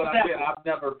 like for example, I've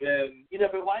never been. You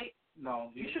never been white?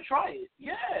 No. You should try it.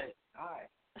 Yeah. All right.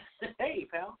 Hey,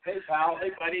 pal. Hey, pal.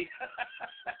 Hey, buddy.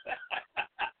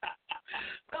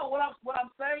 No, what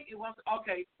I'm saying is,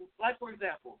 okay, like for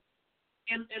example,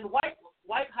 in white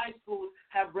high schools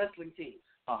have wrestling teams.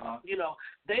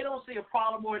 They don't see a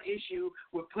problem or an issue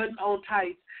with putting on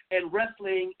tights and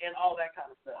wrestling and all that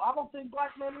kind of stuff. I don't think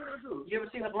black men ever do. You ever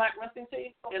seen a black wrestling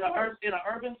team in an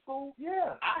urban school?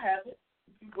 Yeah, I haven't.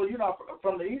 Well,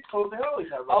 from the East Coast, they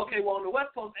always have wrestling. Okay, well, on the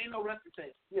West Coast, ain't no wrestling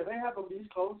team. Yeah, they have on the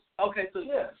East Coast. Okay, so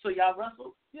y'all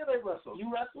wrestle? Yeah, they wrestle.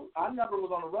 You wrestle? I never was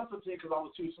on a wrestling team because I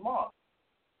was too small.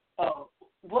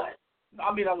 What?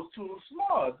 I was too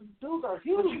small. Dudes are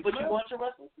huge. But you want to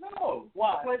wrestle? No.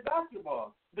 Why? I play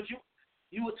basketball. But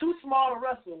you were too small to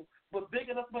wrestle, but big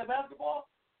enough to play basketball?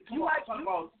 You like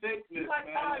about thickness, you like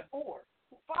 5'4".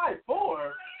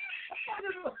 5'4"?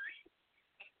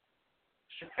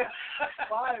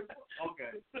 5.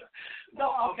 Okay. No.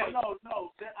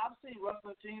 I've seen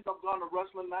wrestling teams. I've gone to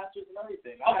wrestling matches and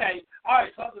everything. Okay. All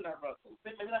right. Cousin that wrestle.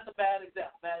 Maybe that's a bad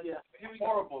example. Here we go.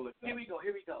 Horrible example.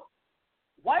 Here we go.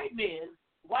 White men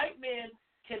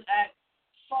can act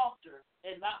softer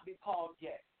and not be called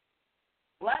gay.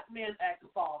 Black men act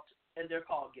soft and they're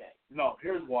called gay. No,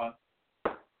 here's one.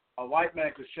 A white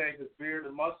man could shave his beard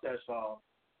and mustache off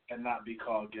and not be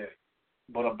called gay.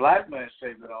 But a black man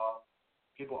shaves it off,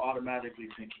 people automatically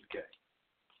think he's gay.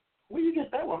 Where you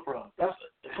get that one from?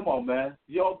 Come on, man.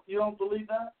 You don't believe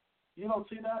that? You don't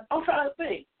see that? I'm trying to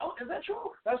think. Oh, is that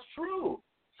true? That's true.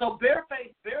 So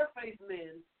barefaced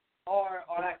men are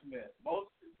black men. Most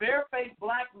barefaced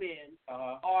black men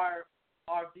are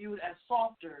viewed as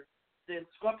softer than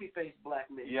scruffy-faced black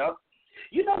men. Yep.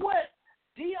 You know what?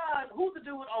 Dion, who's the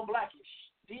dude on Blackish?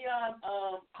 Dion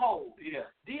Cole. Yeah.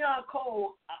 Dion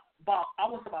Cole, about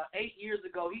 8 years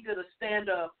ago, he did a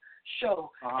stand-up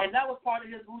show, and that was part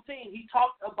of his routine. He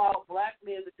talked about black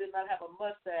men that did not have a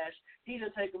mustache. He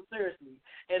didn't take them seriously.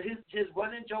 And his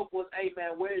running joke was, hey,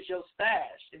 man, where's your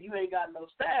stash? If you ain't got no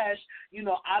stash,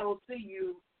 I don't see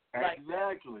you. Like,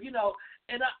 exactly.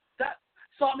 And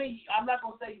so, I mean, I'm not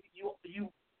going to say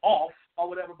you off or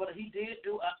whatever, but he did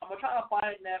do, I'm going to try to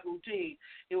find that routine.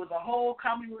 It was a whole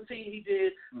comedy routine he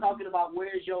did talking about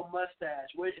where's your mustache.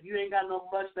 If you ain't got no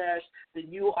mustache, then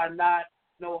you are not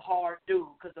no hard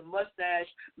dude, because the mustache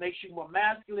makes you more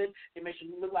masculine. It makes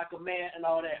you look like a man and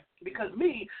all that. Because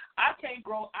me, I can't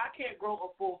grow a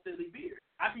full Philly beard.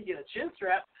 I can get a chin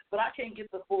strap, but I can't get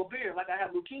the full beard. Like I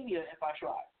have leukemia if I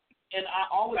try. And I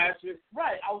always I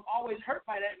was always hurt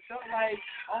by that. Felt like,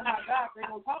 oh my God, they're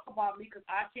gonna talk about me because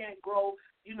I can't grow,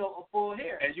 a full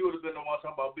hair. And you would have been the one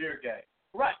talking about beard gang.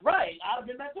 Right. I'd have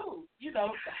been that dude,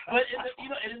 But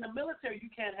in the military, you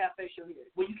can't have facial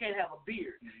hair. Well, you can't have a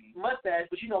beard,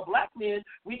 mustache. But black men,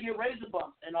 we get razor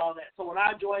bumps and all that. So when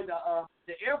I joined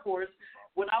the Air Force,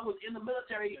 when I was in the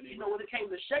military, when it came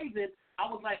to shaving,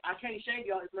 I was like, I can't shave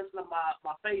y'all. It's messing up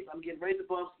my face. I'm getting razor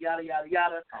bumps, yada yada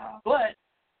yada. But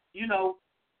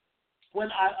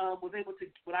when I was able to,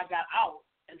 when I got out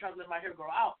and tried to let my hair grow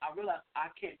out, I realized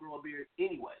I can't grow a beard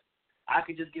anyway. I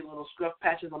could just get little scruff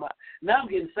patches on my. Now I'm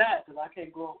getting sad because I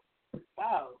can't grow.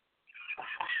 Wow.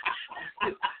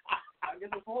 I guess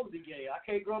I'm supposed to be gay. I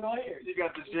can't grow no hair. You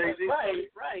got the Jay-Z. Right,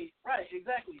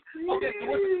 exactly. Okay,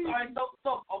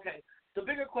 so okay. The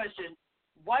bigger question: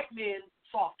 white men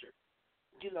softer.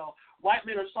 White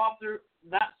men are softer,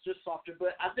 not just softer,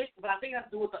 but I think it has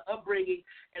to do with the upbringing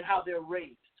and how they're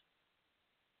raised.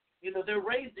 They're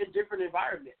raised in different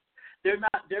environments. They're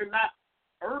not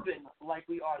urban like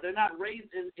we are. They're not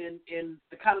raised in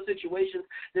the kind of situations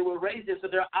that we're raised in, so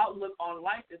their outlook on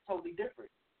life is totally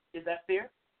different. Is that fair?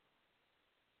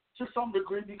 To some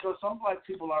degree, because some black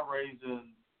people are raised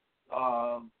in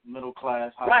middle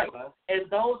class, high class. And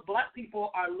those black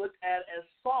people are looked at as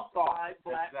soft by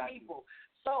black people.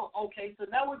 So, okay, so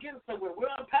now we're getting somewhere.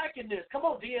 We're unpacking this. Come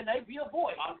on, DNA, be a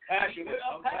voice. Unpacking it.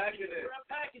 We're unpacking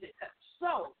it.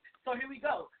 So here we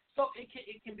go. So it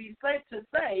can be safe to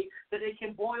say that it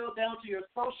can boil down to your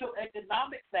social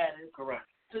economic status. Correct.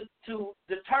 To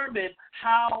determine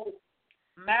how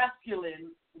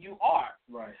masculine you are.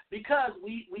 Right. Because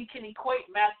we can equate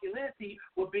masculinity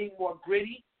with being more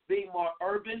gritty, being more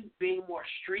urban, being more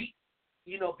street,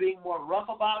 being more rough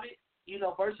about it,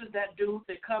 versus that dude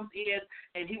that comes in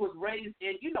and he was raised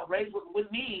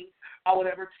with means or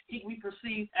whatever, we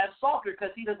perceive as softer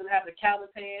because he doesn't have the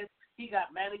callous hands. He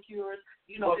got manicures.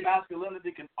 But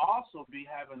masculinity can also be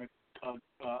having a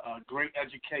great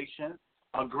education,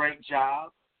 a great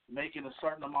job, making a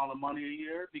certain amount of money a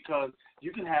year, because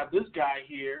you can have this guy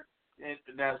here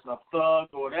that's a thug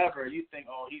or whatever. You think,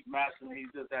 oh, he's masculine,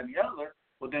 he's this, that, and the other.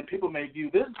 But then people may view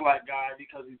this black guy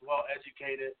because he's well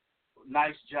educated,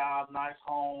 nice job, nice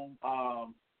home,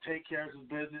 take care of his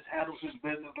business, handles his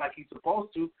business like he's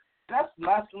supposed to. That's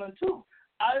masculine too.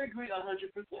 I agree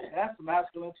 100%. That's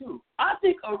masculine too. I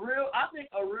think a real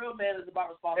man is about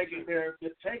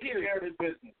responsibility. Taking care of his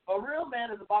business. A real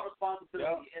man is about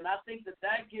responsibility, and I think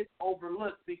that gets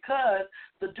overlooked because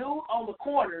the dude on the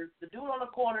corner, Junebug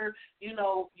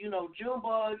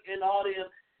and all them,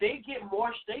 they get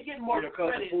more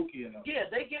credit. Yeah,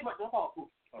 they get more. Don't call Pookie.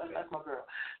 Okay. That's my girl.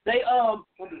 They don't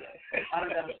do that. I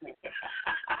don't got to snitch.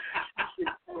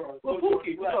 Well,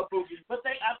 Pookie, what's up, Pookie? But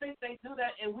I think they do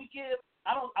that, and we give.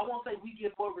 I won't say we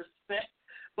give more respect,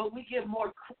 but we give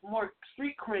more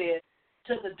street cred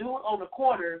to the dude on the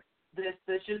corner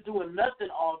that's just doing nothing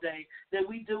all day than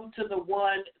we do to the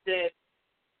one that's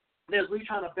really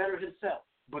trying to better himself.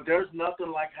 But there's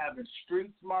nothing like having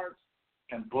street smarts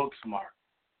and book smart.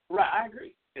 Right, I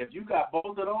agree. If you got both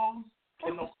of those,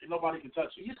 nobody can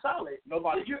touch you. You're solid.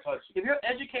 Nobody can touch you. If you're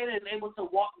educated and able to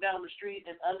walk down the street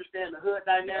and understand the hood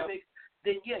dynamics,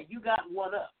 then yeah, you got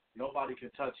one up. Nobody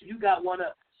can touch you. You got one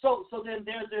up. So then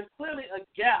there's clearly a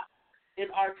gap in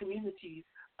our communities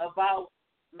about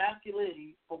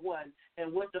masculinity, for one,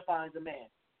 and what defines a man.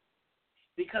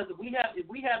 Because if we have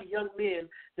young men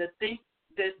that think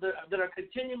that are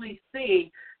continually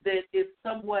seeing that it's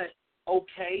somewhat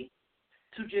okay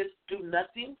to just do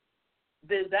nothing,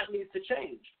 then that needs to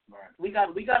change. Right. We got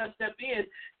to step in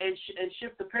and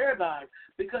shift the paradigm,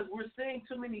 because we're seeing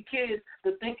too many kids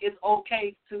that think it's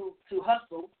okay to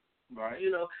hustle. Right.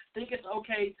 You know, think it's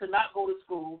okay to not go to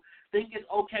school, think it's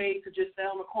okay to just stay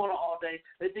on the corner all day.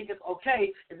 They think it's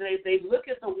okay, and they look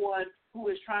at the one who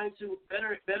is trying to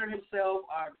better himself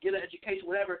or get an education,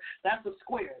 whatever. That's a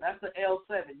square. That's an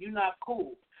L7. You're not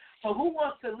cool. So who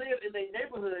wants to live in their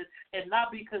neighborhood and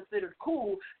not be considered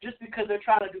cool just because they're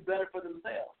trying to do better for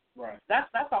themselves? Right. That's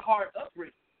a hard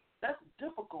upbringing. That's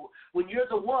difficult when you're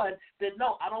the one that,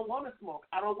 no, I don't want to smoke.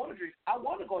 I don't want to drink. I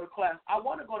want to go to class. I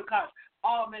want to go to college.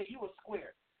 Oh, man, you a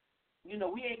square. You know,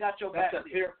 we ain't got your back. That's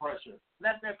that peer pressure.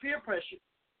 That's that peer pressure.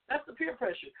 That's the peer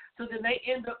pressure. So then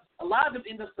a lot of them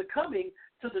end up succumbing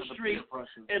to the street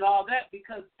and all that,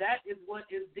 because that is what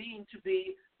is deemed to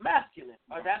be masculine,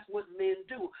 or that's what men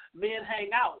do. Men hang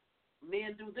out.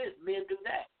 Men do this. Men do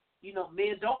that. You know,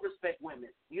 men don't respect women.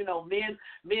 You know, men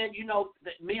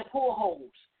pull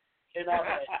holes and all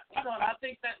that. You know, and I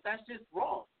think that's just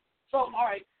wrong. So, all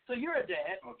right. So you're a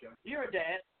dad. Okay. You're a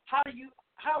dad. How are you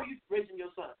raising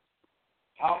your son?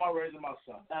 How am I raising my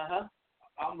son?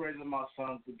 I'm raising my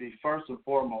son to be first and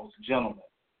foremost gentlemen.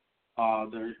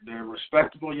 They're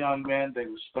respectable young men. They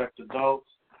respect adults.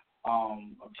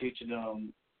 I'm teaching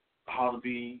them how to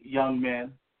be young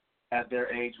men at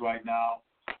their age right now.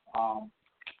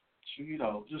 You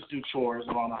know, just do chores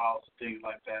around the house and things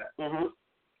like that. Mm-hmm.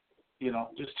 You know,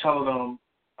 just telling them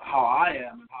how I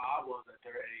am and how I was at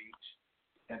their age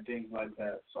and things like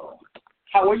that. So,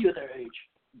 how were you at their age?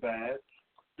 Bad.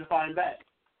 Define bad.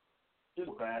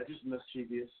 Just bad, just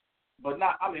mischievous. But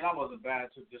not, I mean, I wasn't bad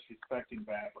to disrespecting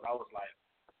bad, but I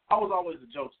was always a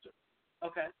jokester.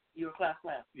 Okay. You were class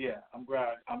clown. Yeah, I'm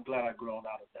glad I've grown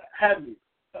out of that. Have you?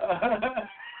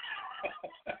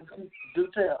 Do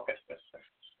tell.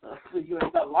 You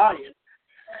ain't not lying.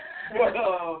 But,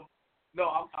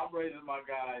 no, I'm raising my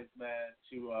guys, man,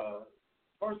 to,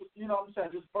 first, you know what I'm saying,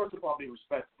 just first of all, be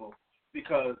respectful.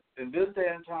 Because in this day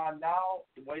and time now,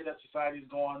 the way that society's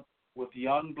going with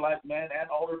young black men and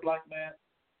older black men,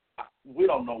 we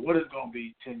don't know what it's going to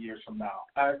be 10 years from now.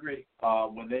 I agree.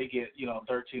 When they get,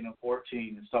 13 and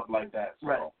 14 and stuff like that. So,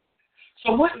 right.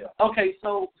 So what? Yeah. Okay,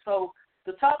 so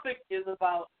the topic is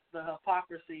about the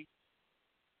hypocrisy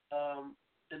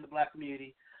in the black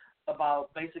community,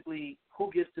 about basically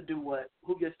who gets to do what,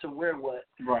 who gets to wear what.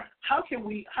 Right. How can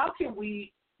we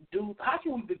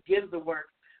begin the work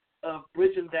of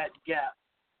bridging that gap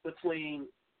between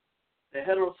the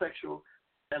heterosexual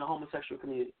and the homosexual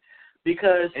community?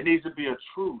 Because it needs to be a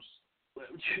truce.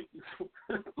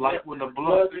 Like when the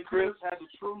Bloods and Crips had a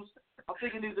truce, I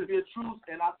think it needs to be a truce.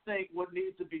 And I think what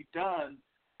needs to be done,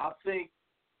 I think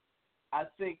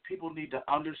people need to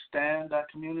understand that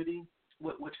community.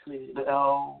 Which community? The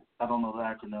L, I don't know the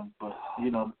acronym, but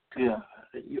yeah.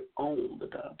 You own the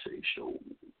Dante Show.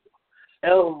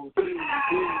 LGBTQ.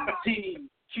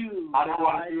 I don't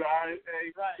want to do right.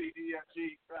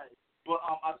 CDFG. Right. But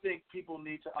I think people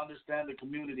need to understand the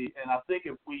community, and I think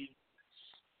if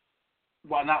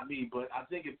not me, but I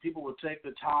think if people would take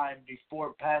the time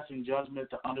before passing judgment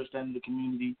to understand the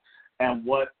community and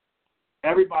what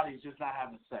everybody's just not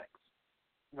having sex.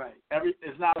 Right.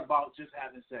 It's not about just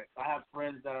having sex. I have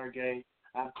friends that are gay.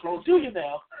 I have close friends that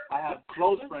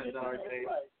are gay,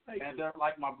 right. and they're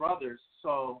like my brothers.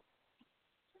 So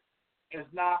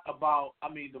it's not about. I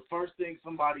mean, the first thing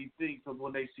somebody thinks of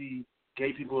when they see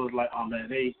gay people is like, oh man,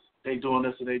 they doing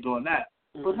this or they doing that.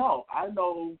 Mm-hmm. But no, I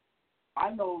know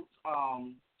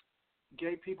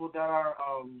gay people that are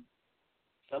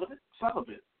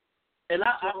celibate. And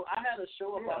I had a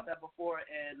show about that before,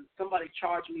 and somebody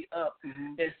charged me up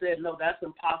and said, no, that's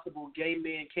impossible. Gay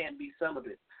men can't be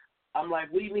celibate. I'm like,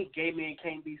 what do you mean gay men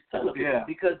can't be celibate? Yeah.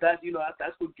 Because that's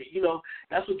what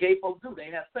gay folks do.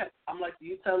 They have sex. I'm like,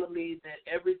 you telling me that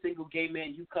every single gay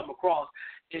man you come across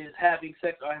is having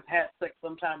sex or has had sex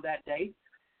sometime that day?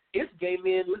 It's gay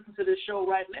men listen to this show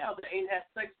right now that ain't had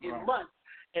sex in months,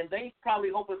 and they probably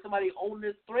hoping somebody on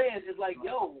this thread is like,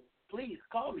 yo, please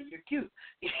call me. You're cute.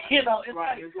 It's it's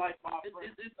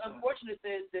unfortunate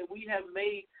that we have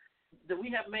made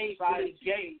being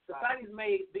gay. Society's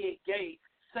made being gay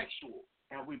sexual.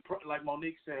 And like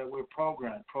Monique said, we're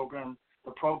programmed.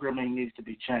 The programming needs to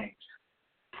be changed.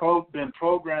 Been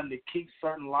programmed to keep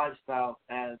certain lifestyles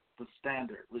as the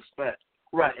standard. Respect,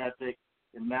 right, ethic,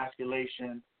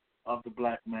 emasculation of the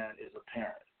black man is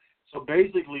apparent. So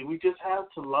basically, we just have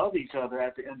to love each other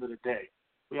at the end of the day.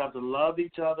 We have to love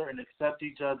each other and accept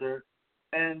each other,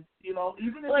 and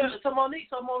even if so Monique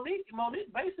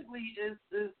basically is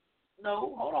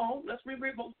no. Hold on, let's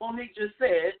reread what Monique just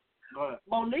said. Go ahead.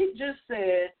 Monique just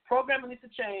said programming needs to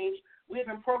change. We have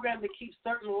been programmed to keep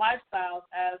certain lifestyles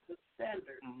as the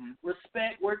standard.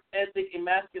 Respect, work ethic,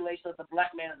 emasculation of the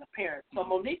black man as a parent. So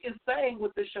Monique is saying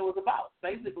what this show is about,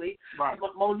 basically. Right.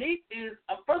 Monique is,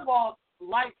 first of all,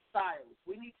 lifestyles.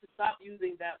 We need to stop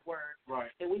using that word.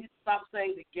 Right. And we need to stop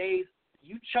saying the gays,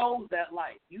 you chose that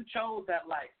life. You chose that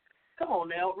life. Come on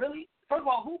now, really? First of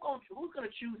all, who's going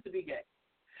to choose to be gay?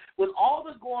 With all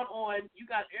this going on, you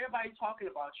got everybody talking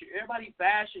about you, everybody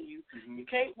bashing you. You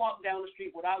can't walk down the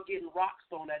street without getting rocks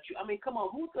thrown at you. I mean, come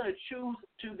on, who's going to choose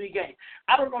to be gay?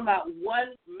 I don't know not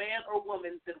one man or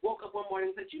woman that woke up one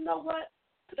morning and said, you know what?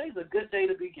 Today's a good day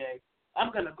to be gay.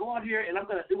 I'm going to go out here and I'm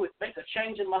going to do it, make a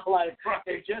change in my life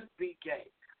and just be gay.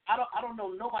 I don't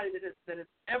know nobody that has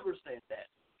ever said that.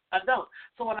 I don't.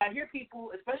 So when I hear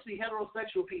people, especially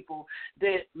heterosexual people,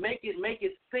 that make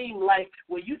it seem like,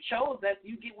 well, you chose that,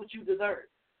 you get what you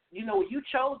deserve. You know, you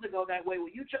chose to go that way.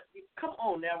 Well, come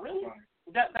on now, really? Right.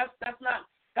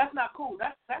 That's not cool.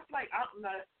 That's like, I'm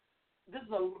not. This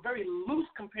is a very loose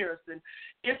comparison.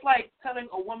 It's like telling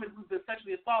a woman who's been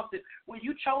sexually assaulted, well,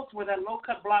 you chose to wear that low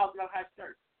cut blouse and that high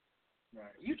skirt.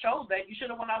 Right. You chose that. You should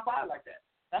have went outside like that.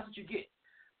 That's what you get.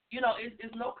 You know,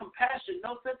 it's no compassion,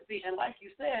 no sympathy, and like you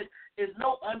said, it's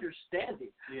no understanding.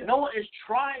 Yeah. No one is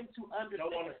trying to understand.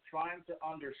 No one is trying to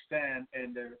understand,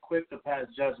 and they're quick to pass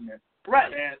judgment. Right.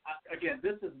 And, again,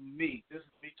 this is me. This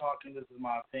is me talking. This is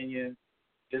my opinion.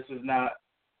 This is not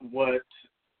what,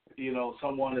 you know,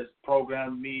 someone has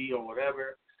programmed me or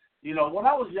whatever. You know, when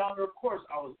I was younger, of course,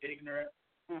 I was ignorant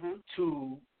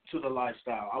to the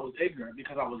lifestyle. I was ignorant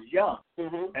because I was young,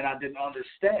 and I didn't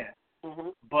understand.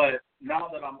 But now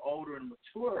that I'm older and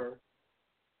mature,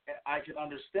 I can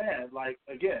understand, like,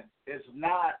 again, it's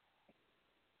not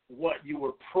what you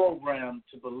were programmed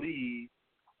to believe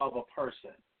of a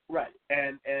person. Right.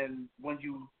 And when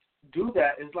you do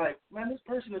that, it's like, man, this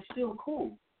person is still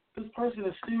cool. This person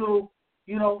is still,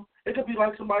 you know, it could be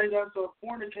like somebody that's a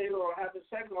fornicator or having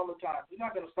sex all the time. You're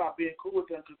not going to stop being cool with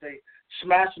them because they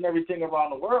smashing everything around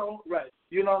the world. Right.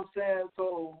 You know what I'm saying?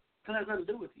 So it has nothing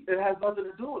to do with you. It has nothing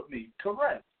to do with me.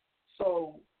 Correct.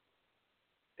 So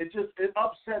it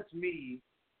upsets me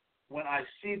when I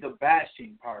see the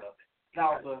bashing part of it.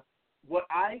 Now, what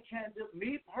I can't do,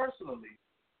 me personally,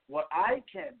 what I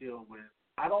can't deal with,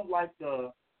 I don't like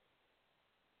the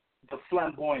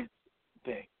flamboyant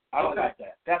thing. I don't like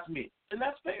that. That's me. And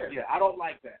that's fair. Yeah, I don't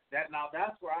like that. Now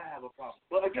that's where I have a problem.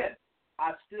 But again,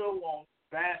 I still won't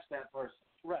bash that person.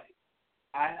 Right.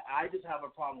 I just have a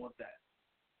problem with that.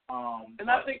 And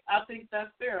I think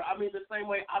that's fair. I mean, the same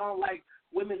way I don't like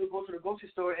women who go to the grocery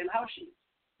store in house shoes.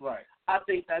 Right. I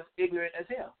think that's ignorant as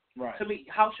hell. Right. To me,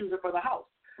 house shoes are for the house.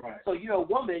 Right. So you're a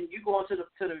woman, you go into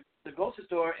the grocery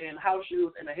store in house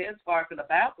shoes and a headscarf in the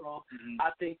bathroom. I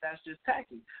think that's just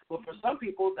tacky. But for some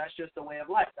people, that's just a way of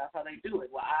life. That's how they do it.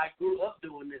 Well, I grew up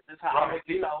doing this. This is how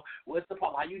you know. What's the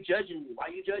problem? Why you judging me? Why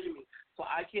you judging me? So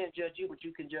I can't judge you, but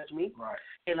you can judge me. Right.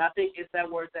 And I think it's that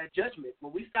word, that judgment.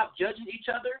 When we stop judging each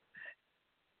other,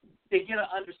 they get an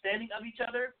understanding of each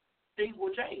other, things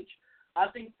will change. I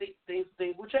think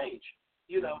things will change,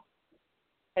 you know.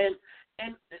 And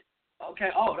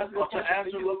okay, that's a good question. To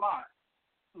answer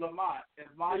Lamont,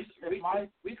 read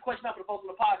the question up for the folks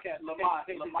on the podcast.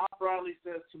 Lamont Bradley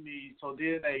says to me, so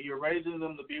DNA, you're raising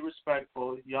them to be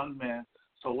respectful, young men.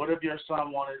 So what if your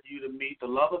son wanted you to meet the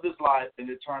love of his life and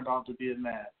it turned out to be a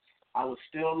man? I would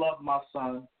still love my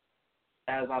son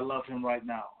as I love him right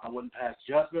now. I wouldn't pass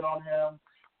judgment on him.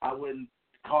 I wouldn't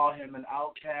call him an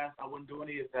outcast. I wouldn't do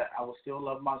any of that. I would still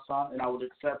love my son, and I would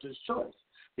accept his choice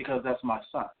because that's my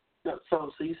son.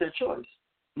 So you said choice.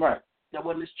 Right. That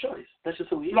wasn't his choice. That's just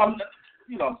who he is.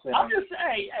 You know what I'm saying? I'm just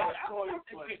saying.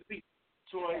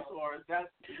 Choice, or is that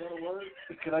a word?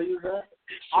 Can I use that?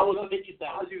 I'll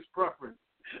use preference.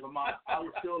 I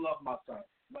would still love my son.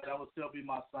 That would still be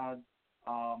my son,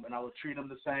 and I would treat him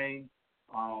the same.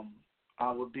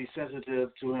 I would be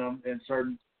sensitive to him in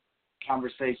certain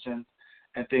conversations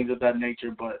and things of that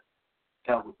nature, but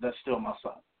that's still my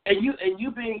son. And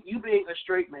you being a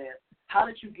straight man, how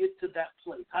did you get to that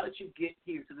place? How did you get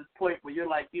here to this point where you're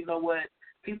like, you know what,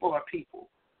 people are people?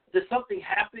 Did something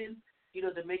happen, you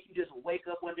know, that make you just wake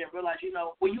up one day and realize, you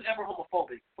know, were you ever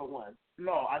homophobic, for one?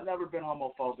 No, I've never been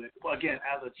homophobic. Well, again,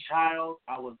 as a child,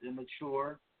 I was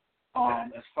immature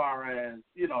as far as,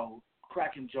 you know,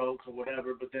 cracking jokes or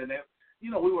whatever, but then we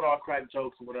would all crack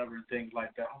jokes or whatever and things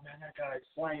like that. Oh, man, that guy's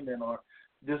flaming or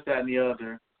this, that, and the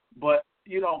other. But,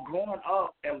 you know, growing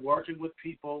up and working with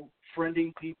people,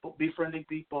 befriending people,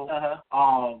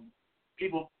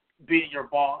 people being your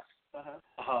boss,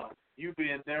 you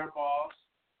being their boss,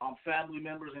 family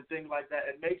members and things like that,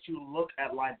 it makes you look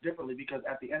at life differently because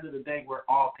at the end of the day, we're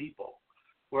all people.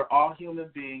 we're all human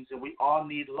beings and we all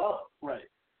need love. Right.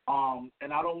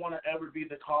 And I don't want to ever be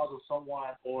the cause of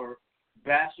someone or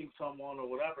bashing someone or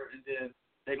whatever, and then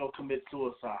they go commit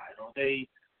suicide or they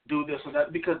do this or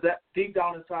that, because that deep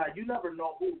down inside, you never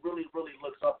know who really, really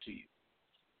looks up to you.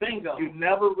 Bingo. You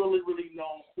never really, really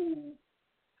know who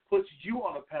puts you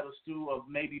on a pedestal of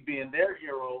maybe being their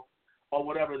hero or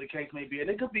whatever the case may be. And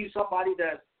it could be somebody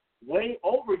that's way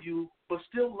over you but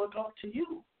still look up to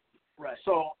you. Right.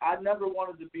 So I never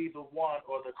wanted to be the one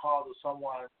or the cause of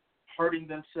someone hurting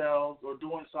themselves or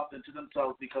doing something to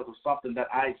themselves because of something that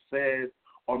I said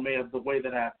or may have the way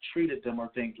that I've treated them or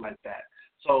things like that.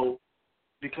 So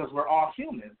because we're all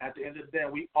human, at the end of the day,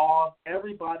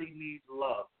 everybody needs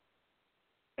love.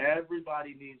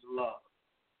 Everybody needs love.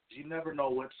 You never know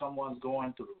what someone's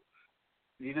going through.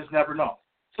 You just never know.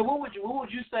 So what would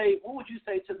you say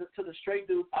to the straight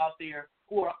dudes out there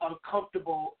who are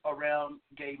uncomfortable around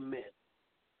gay men?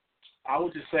 I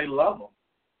would just say love them.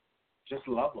 Just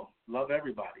love them. Love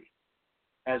everybody,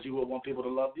 as you would want people to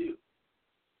love you.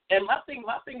 And my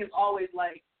thing is always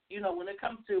like, you know, when it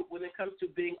comes to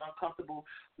being uncomfortable,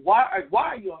 why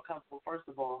are you uncomfortable? First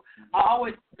of all, I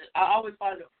always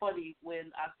find it funny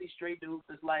when I see straight dudes.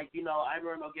 It's like, you know, I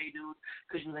remember no gay dudes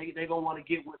because they gonna want to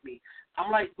get with me.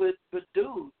 I'm like, but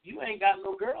dude, you ain't got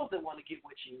no girls that want to get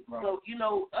with you. Right. So you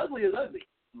know, ugly is ugly.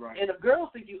 Right. And if girls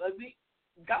think you ugly,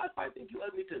 guys might think you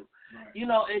ugly too. Right. You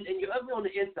know, and you're ugly on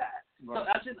the inside. Right.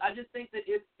 So I just think that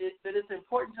it's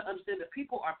important to understand that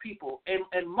people are people, and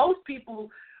most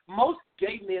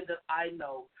gay men that I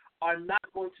know are not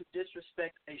going to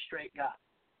disrespect a straight guy.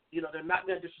 You know, they're not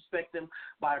going to disrespect them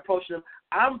by approaching them.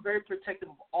 I'm very protective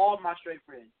of all my straight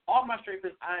friends. All my straight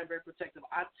friends, I am very protective.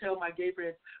 I tell my gay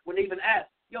friends when they even ask,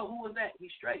 yo, who was that?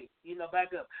 He's straight. You know, back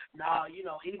up. Nah, you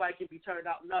know, anybody can be turned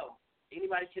out. No.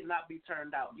 Anybody cannot be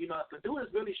turned out. You know, if a dude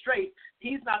is really straight,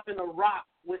 he's not going to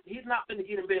he's not going to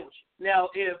get in bed with you. Now,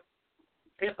 if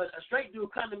a straight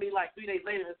dude come to me like 3 days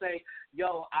later and say,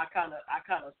 yo, I kind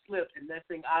of slipped, and next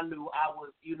thing I knew I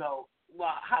was, you know,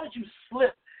 well, how did you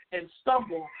slip and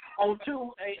stumble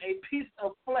onto a piece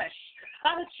of flesh?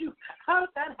 How did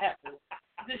that happen?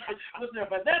 Was there a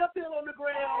banana peel on the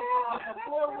ground? Was the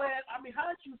floor wet? I mean, how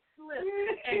did you slip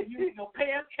and your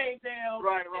pants came down?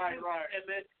 Right.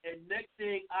 And next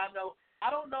thing I know,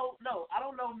 I don't know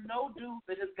no dude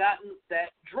that has gotten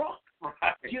that drunk.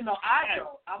 Right. You know, I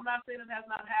don't. I'm not saying it has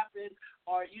not happened,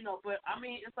 or you know, but I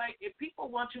mean, it's like if people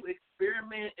want to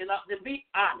experiment and then be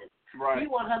honest. Right. Be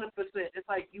 100%. It's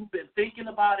like you've been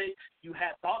thinking about it, you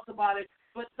had thoughts about it,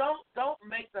 but don't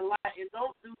make the lie and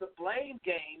don't do the blame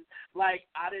game like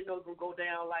I didn't know it was gonna go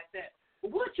down like that.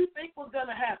 What you think was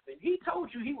gonna happen? He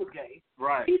told you he was gay.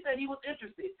 Right. He said he was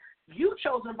interested. You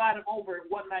chose to invite him over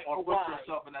one night or for put wine.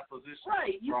 yourself in that position.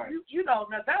 Right. Right. You know,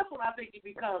 now that's when I think it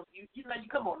becomes you know, you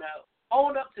come on now.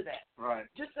 Own up to that. Right.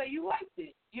 Just say you liked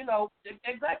it. You know,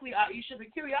 exactly. The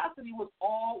curiosity was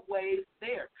always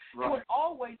there. Right. It was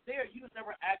always there. You just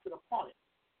never acted upon it,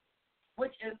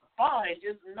 which is fine.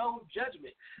 It's no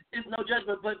judgment. It's no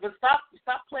judgment. But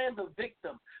stop playing the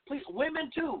victim. Please, women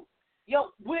too.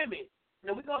 Yo, women.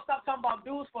 Now we're gonna stop talking about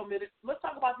dudes for a minute. Let's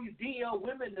talk about these DL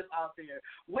women that's out there.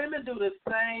 Women do the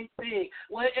same thing.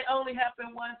 Well, it only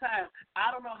happened one time. I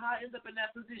don't know how I ended up in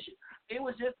that position. It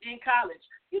was just in college.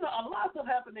 You know, a lot of stuff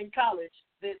happened in college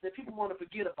that people want to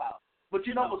forget about. But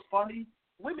you know what's funny?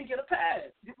 Women get a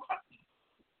pass.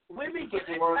 Women get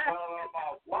a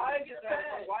pass. Why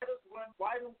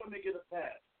do women get a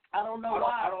pass? I don't know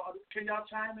why. Can y'all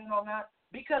chime in on that?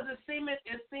 Because it's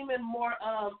seeming more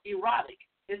erotic.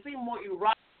 It seems more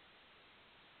erotic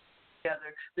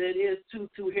together than it is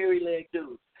two hairy leg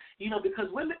dudes. You know, because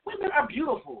women are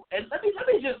beautiful. And let me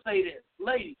just say this,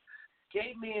 ladies,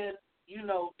 gay men, you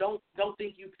know, don't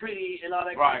think you pretty and all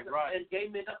that kind of stuff. Right. And gay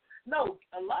men no,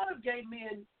 a lot of gay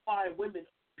men find women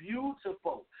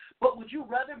beautiful. But would you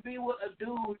rather be with a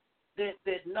dude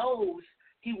that knows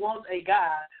he wants a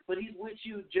guy, but he's with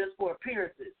you just for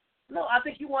appearances? No, I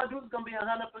think you want to do is going to be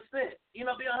 100%. You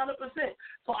know, be 100%.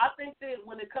 So I think that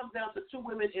when it comes down to two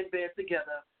women in bed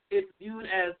together, it's viewed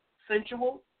as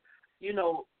sensual, you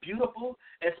know, beautiful,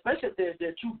 especially if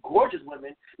they're two gorgeous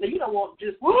women. Now, you don't want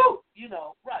just, woo, you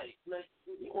know, right. Like,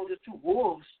 you want just two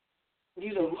wolves,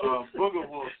 you know. Booger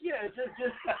wolves. Yeah, just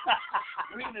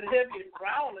breathing heavy and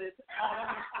growling all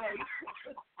over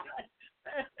the place.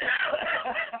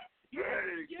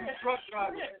 Yeah. Truck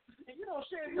driver. Yeah. You don't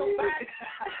shave your back.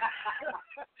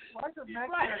 Why is your back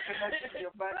hair connected to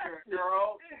your back hair,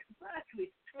 girl?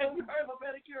 Exactly. And we heard of a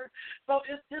pedicure. So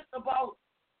it's just about,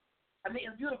 I mean,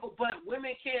 it's beautiful, but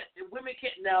women can't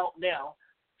now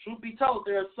Truth be told,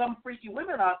 there are some freaky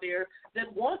women out there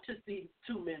that want to see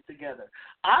two men together.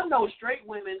 I know straight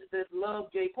women that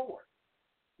love gay porn.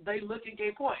 They look at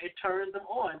gay porn. It turns them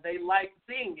on. They like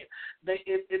seeing it.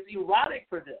 It's erotic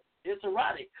for them. It's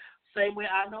erotic. Same way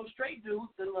I know straight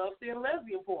dudes that love seeing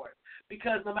lesbian porn.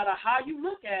 Because no matter how you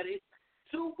look at it,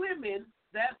 two women,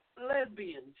 that's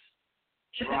lesbians.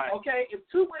 Right. Okay? If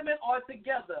two women are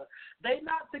together, they're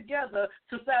not together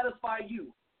to satisfy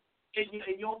you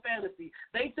in your fantasy.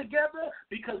 They together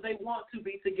because they want to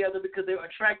be together because they're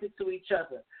attracted to each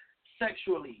other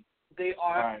sexually. They're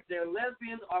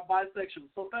lesbians or bisexual.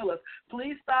 So fellas,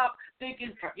 please stop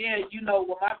thinking,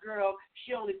 well, my girl,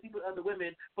 she only sleeps with other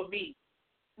women for me.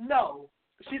 No.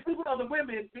 She sleeps with other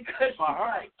women because she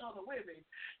likes other women,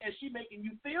 and she making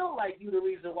you feel like you the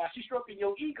reason why. She's stroking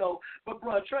your ego. But,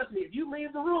 bro, trust me, if you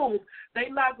leave the room, they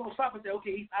not going to stop and say,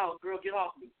 okay, he's out, girl, get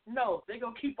off me. No, they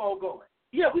going to keep on going.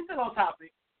 Yeah, we still on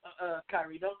topic,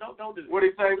 Kyrie. Don't do it. What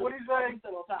he say? We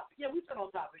still on topic. Yeah, we still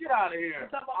on topic. Get out of here.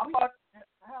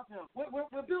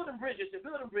 We're building bridges. We're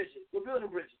building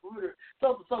bridges.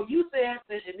 So you said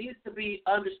that it needs to be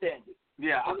understanding.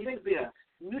 Yeah, I think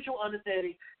mutual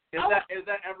understanding. Is that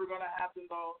ever going to happen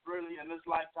though? Really, in this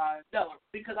lifetime? No,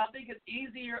 because I think it's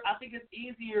easier.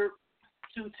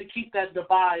 To keep that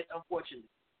divide. Unfortunately,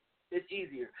 it's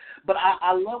easier. But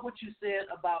I love what you said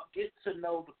about get to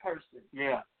know the person.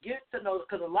 Yeah. Get to know,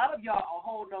 because a lot of y'all are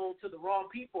holding on to the wrong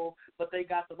people, but they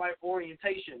got the right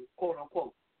orientation, quote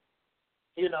unquote.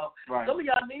 Right. Some of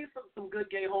y'all need some good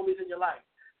gay homies in your life.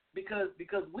 Because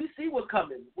we see what's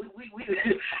coming. We we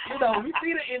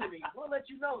see the enemy. We'll let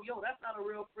you know, that's not a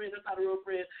real friend. That's not a real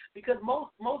friend. Because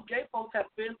most gay folks have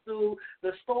been through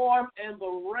the storm and the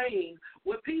rain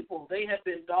with people. They have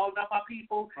been dogged out by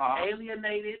people,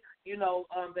 alienated.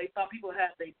 They thought people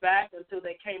had their back until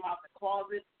they came out the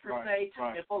closet per se,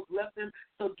 and folks left them.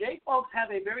 So gay folks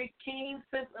have a very keen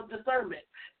sense of discernment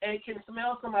and can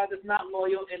smell somebody that's not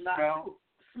loyal and not true.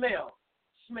 Smell.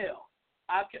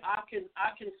 I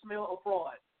can smell a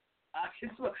fraud. I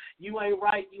can smell. You ain't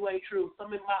right. You ain't true.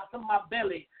 Some of my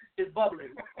belly is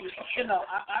bubbling.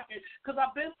 I can, because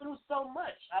I've been through so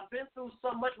much.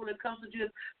 When it comes to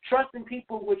just trusting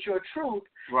people with your truth,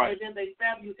 and then they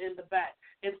stab you in the back.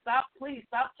 And please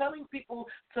stop telling people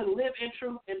to live in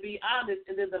truth and be honest.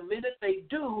 And then the minute they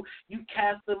do, you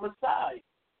cast them aside.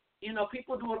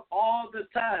 People do it all the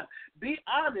time. Be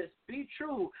honest. Be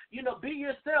true. Be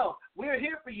yourself. We're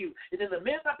here for you. And then the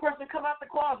minute that person come out the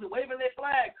closet waving their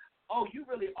flag, oh, you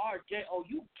really are gay. Oh,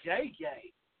 you gay.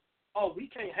 Oh, we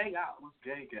can't hang out. What's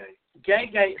gay? Gay.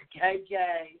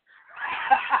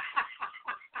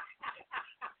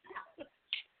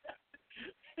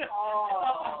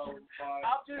 Oh,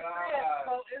 I'm just saying.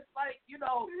 So it's like, it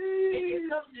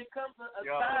comes a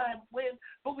time when,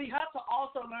 but we have to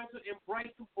also learn to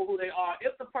embrace people who they are.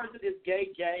 If the person is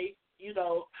gay,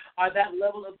 or that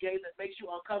level of gay that makes you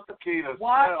uncomfortable,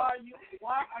 why are you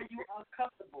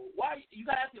uncomfortable? Why you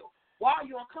gotta ask you, why are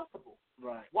you uncomfortable?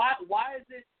 Right. Why is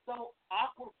it so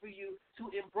awkward for you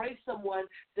to embrace someone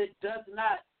that does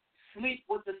not sleep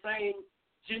with the same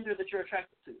gender that you're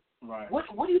attracted to? Right. What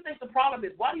do you think the problem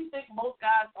is? Why do you think most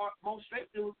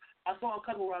straight dudes are so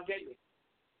uncomfortable around gay men?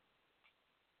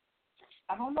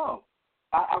 I don't know.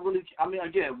 I mean,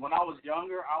 again, when I was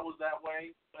younger, I was that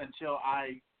way until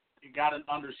I got an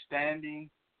understanding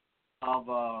of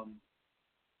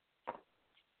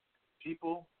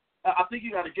people. I think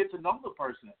you got to get to know the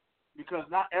person, because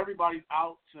not everybody's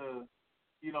out to,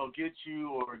 get you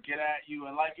or get at you.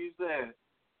 And like you said,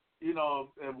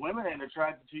 if women ain't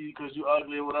attracted to you because you're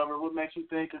ugly or whatever, what makes you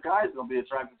think a guy's going to be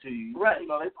attracted to you? Right.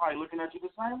 They probably looking at you the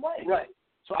same way. Right.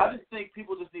 So I just think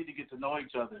people just need to get to know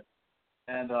each other.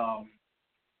 And I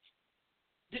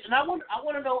want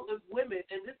to know if women,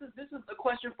 and this is a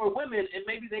question for women, and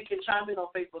maybe they can chime in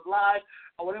on Facebook Live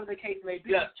or whatever the case may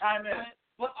be. Yes, chime in.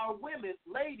 But are women,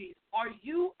 ladies,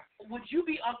 would you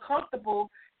be uncomfortable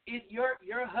if your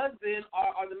husband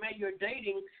or the man you're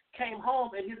dating came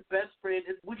home and his best friend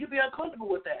is? Would you be uncomfortable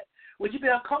with that? Would you be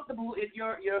uncomfortable if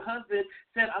your husband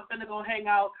said, I'm finna go hang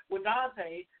out with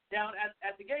Dante down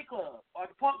at the gay club or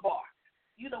the punk bar?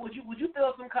 Would you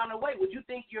feel some kind of way? Would you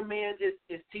think your man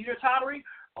is teeter-tottering,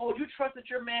 or would you trust that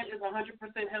your man is 100%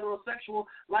 heterosexual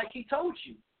like he told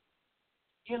you?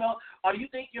 Or do you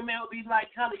think your man would be like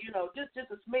kind of,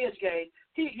 just a smidge gay,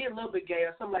 he a little bit gay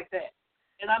or something like that?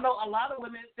 And I know a lot of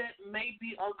women that may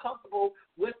be uncomfortable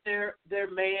with their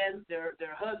man, their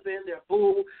husband, their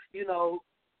boo,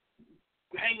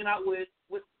 hanging out with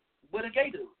a gay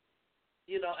dude.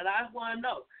 And I just want to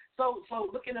know. So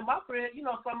looking at my friend,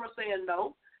 some are saying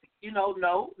no.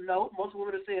 No. Most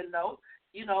women are saying no.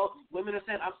 women are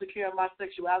saying I'm secure in my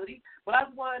sexuality, but I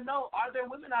just want to know, are there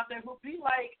women out there who be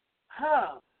like,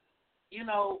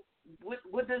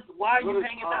 with this, why are you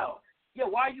hanging out? Yeah,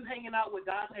 why are you hanging out with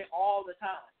Dante all the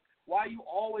time? Why are you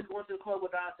always going to the club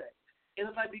with Dante? And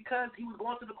it's like, because he was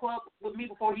going to the club with me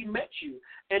before he met you.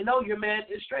 And no, your man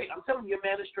is straight. I'm telling you, your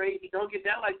man is straight. He don't get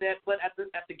down like that. But at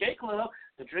the gay club,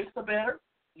 the drinks are better.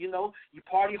 You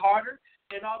party harder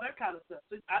and all that kind of stuff.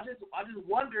 So I just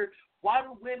wonder, why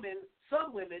do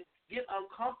some women get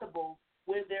uncomfortable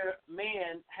when their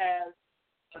man has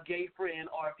a gay friend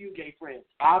or a few gay friends?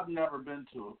 I've never been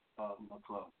to a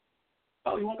club.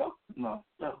 Oh, you want to go? No.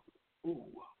 Ooh,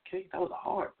 okay, that was a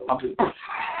hard. No,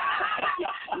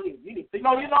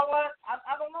 you know what?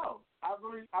 I don't know. I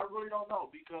really don't know,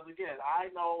 because again, I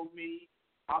know me.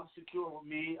 I'm secure with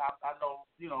me. I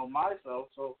know, myself.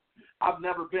 So I've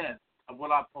never been.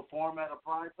 Will I perform at a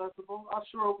Pride festival? I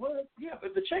sure would. Yeah,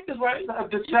 if the check is right. If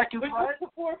the check is right, I'll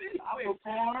perform.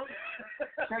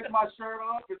 Take my shirt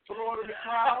off and throw it in the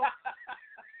crowd,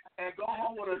 and go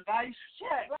home with a nice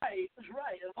check. Right.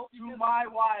 And hope to my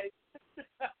wife.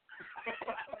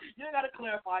 You got to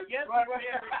clarify. Yes, right.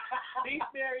 He's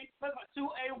married to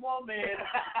a woman.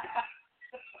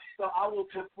 So I will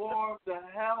perform the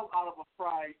hell out of a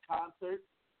Pride concert.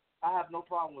 I have no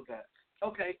problem with that.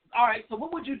 Okay. All right. So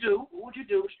what would you do?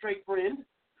 Straight friend,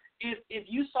 if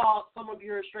you saw some of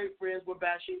your straight friends were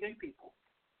bashing gay people?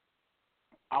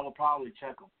 I would probably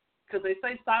check them. Because they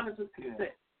say silence is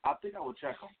consent. I think I would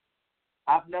check them.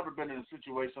 I've never been in a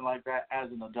situation like that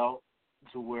as an adult,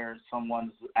 to where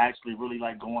someone's actually really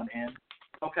like going in.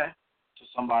 Okay. To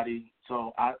somebody.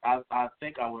 So I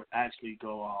think I would actually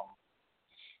go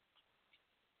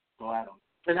at them.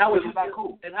 And how would you feel?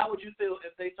 Cool. And how would you feel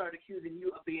if they started accusing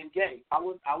you of being gay? I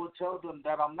would tell them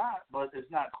that I'm not, but it's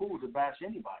not cool to bash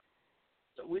anybody.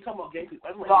 So we're talking about gay people.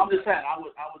 No, I'm just saying. I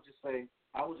would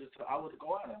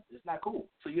go at them. It's not cool.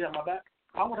 So you have my back?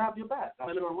 I would have your back.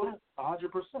 I sure would. 100%.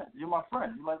 You're my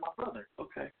friend. You're like my brother.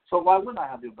 Okay. So why wouldn't I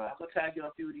have your back? I'm gonna tag you on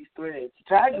a few of these threads.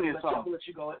 Tag me or something. I'm gonna let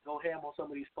you go ham on some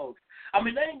of these folks. I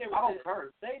mean, they ain't never. I don't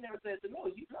curse. They ain't never said to no.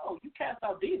 You cast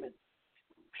out demons.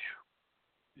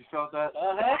 You felt that?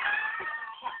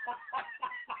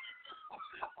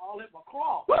 All in my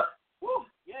crawl. Woo!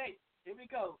 Yay! Here we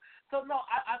go. So no,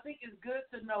 I think it's good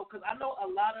to know, because I know a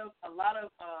lot of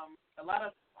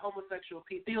homosexual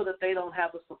people feel that they don't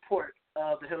have the support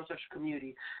of the heterosexual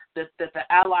community, that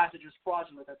the allies are just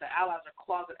fraudulent, that the allies are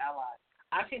closet allies.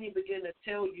 I can't even begin to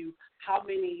tell you how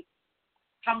many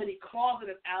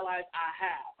closeted allies I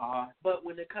have. But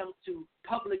when it comes to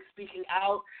public speaking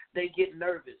out, they get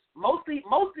nervous. Mostly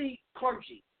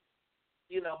clergy.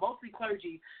 Mostly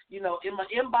clergy, in my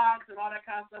inbox and all that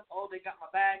kind of stuff. Oh, they got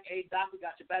my back. Hey, doc, we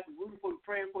got your back. We're rooting for you,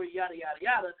 praying for you, yada, yada,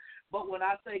 yada. But when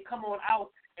I say come on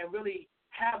out and really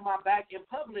have my back in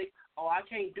public, oh, I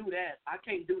can't do that. I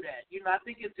think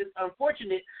it's just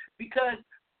unfortunate, because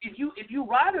if you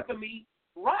ride it for me,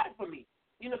 ride for me.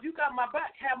 If you got my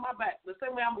back, have my back. The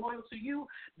same way I'm loyal to you,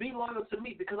 be loyal to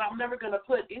me, because I'm never going to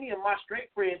put any of my straight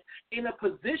friends in a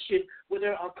position where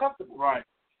they're uncomfortable. Right.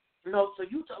 So if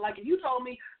you told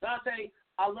me, Dante,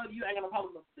 I love you, I ain't got no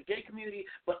problem with the gay community,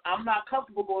 but I'm not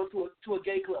comfortable going to a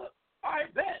gay club. All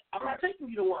right, bet. I'm not taking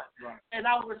you to one. Right. And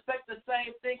I would respect the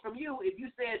same thing from you if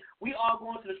you said, we all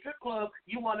going to the strip club,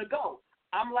 you want to go.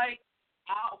 I'm like,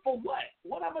 for what?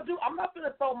 What I'm gonna do? I'm not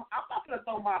gonna throw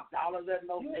my dollars at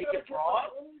no naked broad.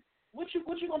 What you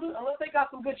gonna do? Unless they got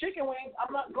some good chicken wings,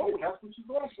 I'm not going. That's what you're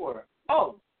going for.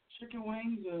 Oh, chicken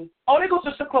wings and. Oh, they go to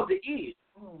the strip club to eat.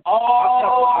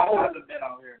 I haven't been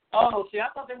out here. Oh, see, I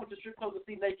thought they went to strip club to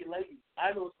see naked ladies.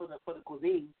 I know it's for the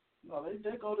cuisine. No,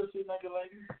 they go to see naked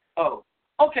ladies. Oh,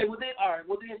 okay. Well then, all right.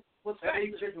 Well then, what's they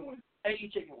eat chicken wings. They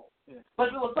eat chicken wings. Yeah. But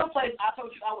there was someplace I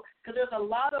told you, because there's a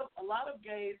lot of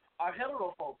gays are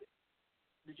heterophobic.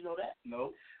 Did you know that?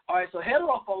 No. All right, so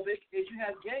heterophobic is you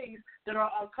have gays that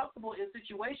are uncomfortable in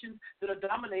situations that are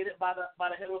dominated by the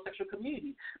heterosexual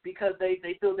community, because they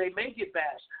feel they may get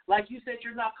bashed. Like you said,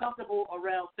 you're not comfortable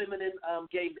around feminine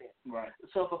gay men. Right.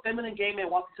 So if a feminine gay man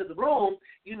walks into the room,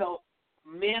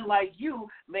 men like you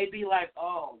may be like,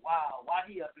 oh, wow, why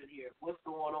he up in here? What's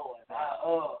going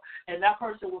on? And that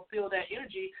person will feel that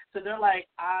energy, so they're like,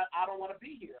 I don't want to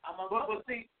be here. I'm uncomfortable.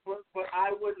 But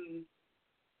I wouldn't.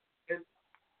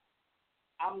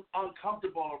 I'm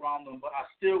uncomfortable around them, but I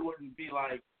still wouldn't be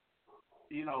like,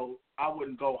 I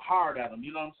wouldn't go hard at them.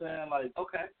 You know what I'm saying? Like,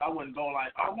 okay, I wouldn't go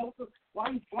like, why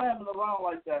are you flamming around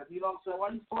like that? You know what I'm saying? Why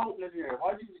are you floating in here?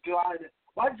 Why did you glide in?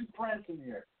 Why did you prance in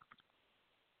here?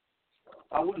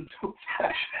 I wouldn't do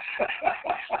that.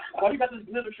 Why you got this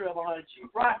glitter trail behind you?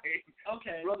 Right.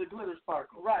 Okay. Brother Glitter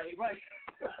Sparkle. Right.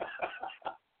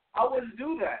 I wouldn't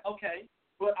do that. Okay.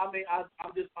 But I mean,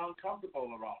 I'm just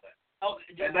uncomfortable around that. Oh,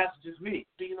 and that's just me.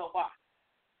 Do you know why?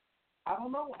 I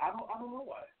don't know. I don't know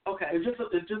why. Okay. It's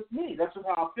just me. That's just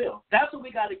how I feel. That's what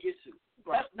we got to get to.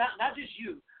 Right. That's not just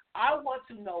you. I want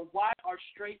to know why are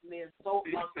straight men so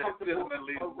uncomfortable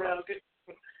around it.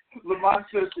 Lamont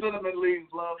says cinnamon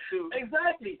leaves love too.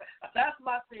 Exactly. That's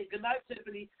my thing. Good night,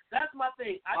 Tiffany. That's my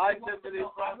thing. Hi, Tiffany.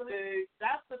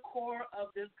 That's the core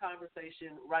of this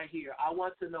conversation right here. I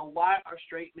want to know why are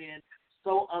straight men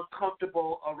so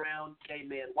uncomfortable around gay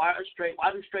men? Why do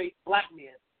straight black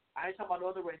men? I ain't talking about no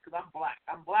other race because I'm black.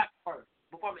 I'm black first.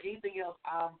 Before I'm anything else,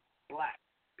 I'm black.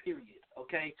 Period.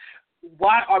 Okay.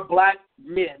 Why are black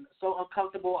men so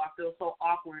uncomfortable? I feel so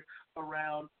awkward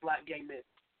around black gay men.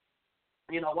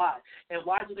 You know why? And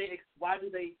why do they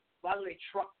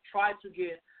try to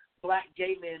get black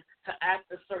gay men to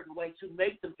act a certain way to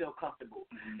make them feel comfortable?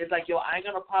 Mm-hmm. It's like, yo, I ain't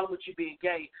got no problem with you being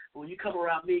gay, but when you come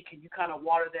around me, can you kind of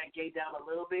water that gay down a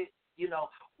little bit? You know,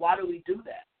 why do we do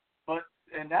that? But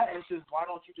in that instance, why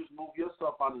don't you just move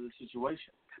yourself out of the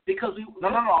situation? Because No,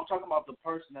 I'm talking about the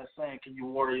person that's saying, can you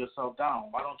water yourself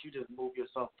down? Why don't you just move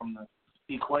yourself from the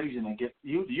equation and get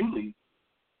you leave?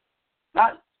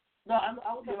 No, I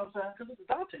was, you know what I'm saying? Because it's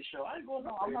a Dante show. I ain't going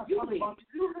no. I'm not talking about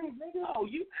you, nigga. Oh,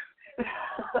 you.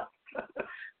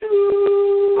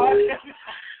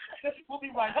 We'll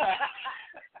be right back.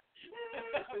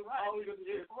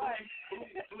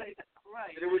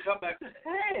 Right. And then we come back.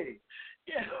 Hey.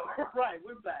 Yeah. Right.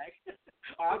 We're back.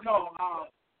 No.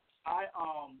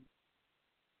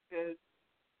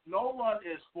 No one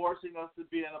is forcing us to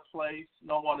be in a place.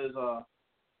 No one is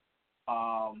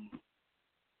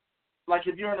like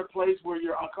if you're in a place where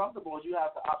you're uncomfortable, you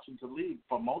have the option to leave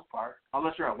for the most part,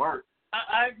 unless you're at work.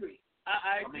 I agree.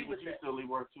 I agree with you that. still leave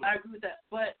work too. I agree with that.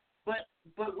 But what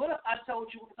if I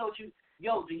told you,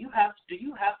 yo, do you have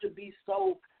to be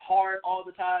so hard all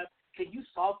the time? Can you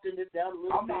soften this down a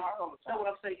little bit? I'm not hard all the time. That's what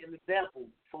I'm saying. An example,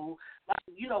 fool. Like,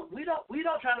 you know, we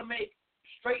don't try to make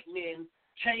straight men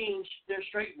change their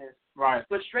straightness. Right.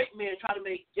 But straight men try to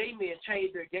make gay men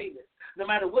change their gayness, no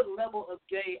matter what level of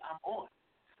gay I'm on.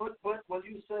 But when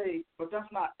you say, but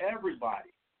that's not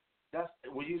everybody. That's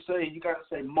when you say, you got to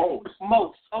say most.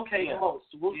 Most. Okay, yeah. Most.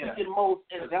 We're speaking most.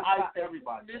 And that's not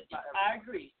everybody. I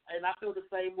agree. And I feel the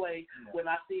same way when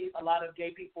I see a lot of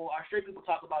gay people or straight people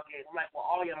talk about gays. I'm like, well,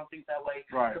 all y'all don't think that way.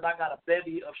 Right. Because I got a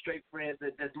bevy of straight friends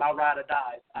that's my ride or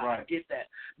die. I get that.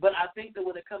 But I think that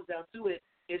when it comes down to it,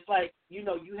 it's like, you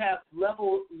know, you have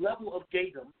level of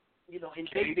gaydom. You know, in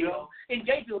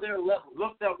Gayville, there are levels.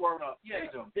 Look that word up. Yeah,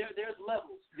 there's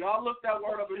levels. Y'all look that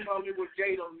word up and tell me what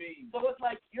gaydom means. So it's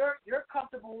like you're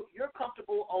comfortable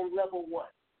on level 1.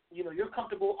 You know, you're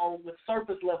comfortable with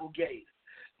surface level gays.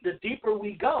 The deeper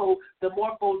we go, the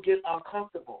more folks get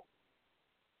uncomfortable.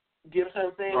 You know what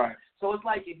I'm saying? Right. So it's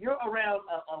like if you're around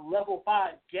a level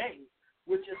 5 gay,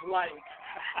 which is like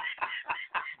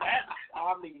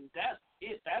that's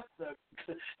it. That's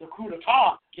the coup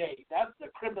d'etat gay. That's the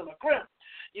creme de la creme.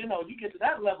 You know, you get to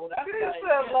that level. That's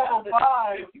level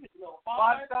 5. You get to level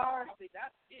 5 star. I mean,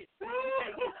 that's it.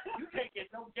 You can't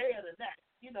get no gayer than that.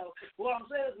 You know, what I'm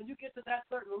saying is when you get to that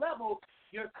certain level,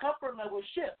 your comfort level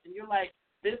shifts, and you're like,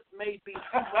 this may be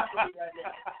too much for me right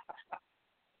now.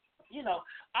 You know,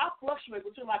 I fluctuate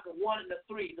between like a 1 and a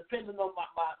 3, depending on my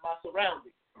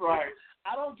surroundings. Right.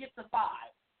 I don't get to 5.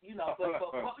 You know, but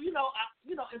you know,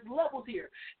 it's levels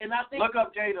here, and I think look up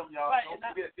gaydom, y'all. Right, don't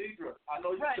forget Deidre. I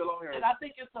know you're still on here. And I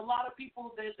think it's a lot of people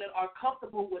that are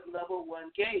comfortable with level 1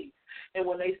 gays, and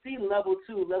when they see level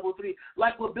 2, level 3,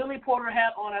 like what Billy Porter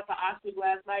had on at the Oscars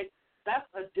last night, that's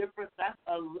a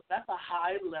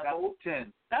high level. That's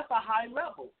 10. That's a high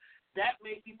level. That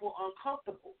made people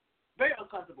uncomfortable. Very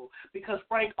uncomfortable, because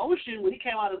Frank Ocean, when he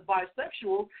came out as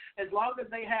bisexual, as long as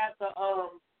they had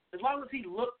as long as he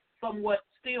looked somewhat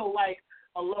still like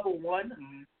a level 1,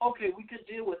 okay, we could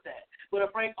deal with that. But if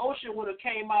Frank Ocean would have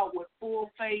came out with full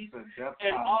face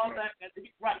and all that,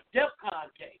 right,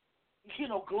 DEFCON gay, you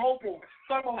know, global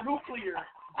thermonuclear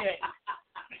gay,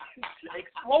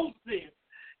 explosive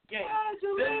gay.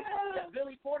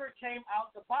 Billy Porter came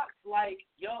out the box like,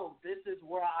 yo, this is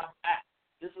where I'm at.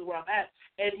 This is where I'm at.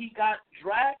 And he got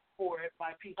dragged for it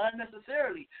by people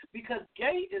unnecessarily, because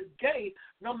gay is gay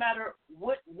no matter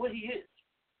what he is.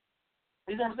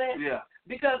 You know what I'm saying? Yeah.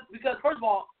 Because first of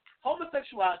all,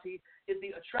 homosexuality is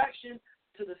the attraction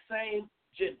to the same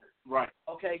gender. Right.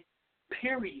 Okay?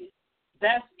 Period.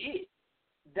 That's it.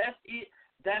 That's it.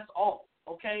 That's all.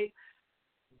 Okay?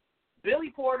 Billy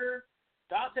Porter,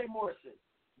 Dante Morrison,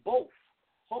 both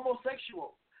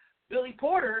homosexual. Billy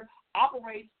Porter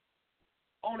operates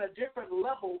on a different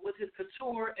level with his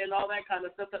couture and all that kind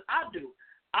of stuff that I do.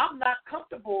 I'm not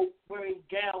comfortable wearing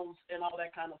gowns and all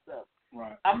that kind of stuff.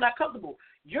 Right. I'm not comfortable.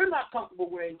 You're not comfortable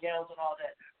wearing gowns and all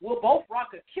that. We'll both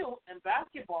rock a kilt and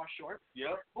basketball shorts,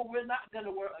 but we're not going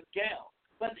to wear a gown.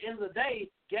 But at the end of the day,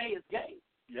 gay is gay.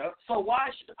 Yep. So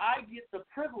why should I get the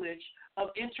privilege of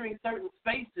entering certain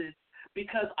spaces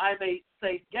because I'm a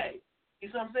safe gay? You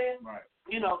see what I'm saying? Right.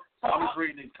 So I was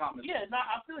reading these comments. Yeah, no,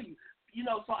 I feel you.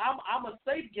 So I'm a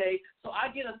safe gay, so I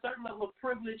get a certain level of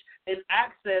privilege and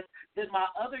access that my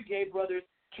other gay brothers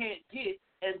can't get,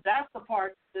 and that's the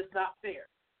part that's not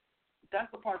fair. That's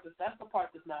the part that's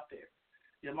not fair.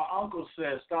 Yeah, my uncle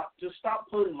said stop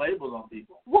putting labels on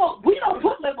people. Well, we don't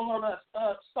put labels on us,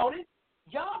 Stoney.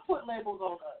 Y'all put labels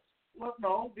on us. Well,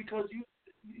 no, because you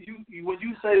when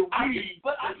you say we,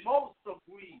 most of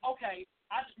we. Okay,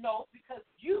 no, because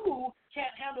you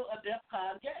can't handle a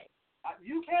DEFCON gay.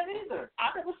 You can't either. I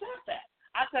never said that.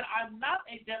 I said I'm not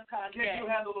a DEFCON gay. Can you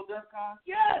handle a DEFCON?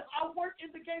 Yes, I work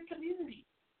in the gay community.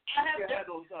 I have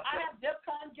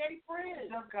DEFCON gay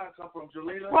friends. DEFCON come from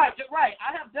Jelena? Right.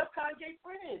 I have DEFCON gay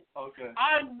friends. Okay.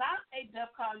 I'm not a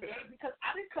DEFCON gay because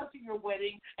I didn't come to your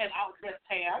wedding and out dressed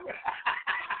ham.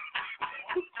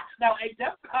 Now, a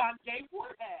DEFCON gay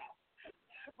would have.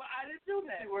 But I didn't do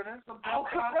that.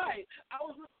 Right. I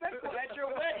was respectful at your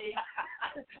wedding.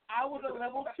 I was a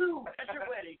level 2 at your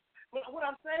wedding. But what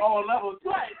I'm saying, level 2.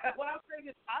 Right. What I'm saying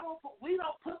is, we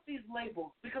don't put these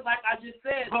labels because, like I just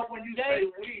said, but when you say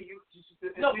we,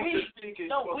 the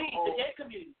gay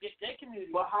community,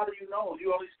 But how do you know?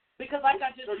 You only because, like I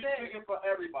just said, you're speaking for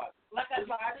everybody. I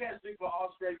can't speak for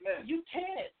all straight men. You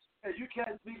can't. And you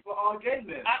can't speak for all gay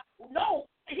men. No,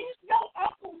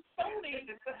 Uncle Stoney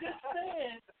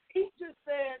he just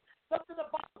said something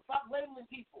about stop labeling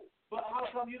people. But how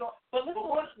come you don't? But listen,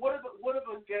 what if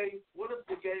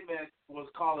the gay man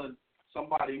was calling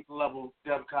somebody level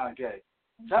DEFCON gay?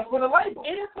 That's for the label.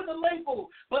 It is for the label.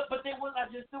 But then what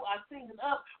I just do, I sing it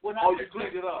up. You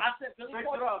cleaned it up. I said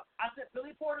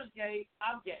Billy Porter's gay.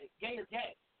 I'm gay. Gay is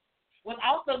gay.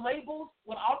 Without the labels,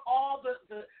 without all the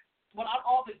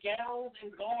gowns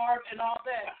and garb and all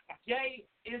that, gay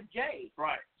is gay.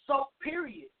 Right. So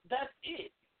period. That's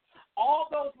it. All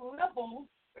those levels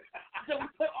that we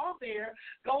put on there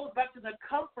goes back to the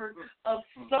comfort of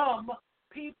some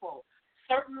people.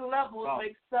 Certain levels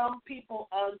make some people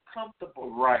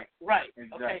uncomfortable. Right.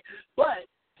 Exactly. Okay. But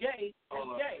gay is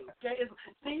gay. Gay is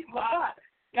got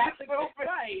to get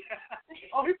right.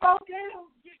 He found gay.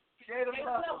 Gay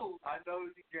levels. I know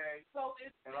he's gay.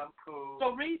 And I'm cool.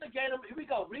 So read the Gatum. Here we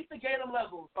go. Read the Gatum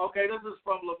levels. Okay, this is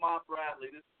from Lamont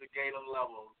Bradley. This is the Gatum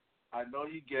levels. I know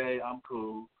you gay. I'm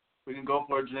cool. We can go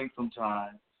for a drink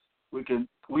sometime. We can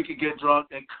get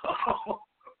drunk and go.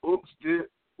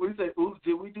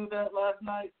 Did we do that last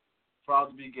night? Proud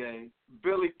to be gay.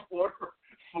 Billy Porter,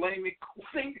 flaming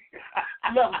queen.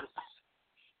 Levels.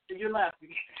 You're laughing.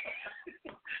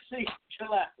 See, you're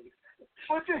laughing.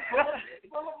 Well,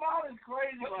 Lamont is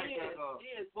crazy that.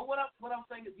 It is. But what I'm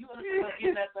saying is, you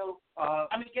understand that though.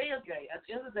 Gay is gay. At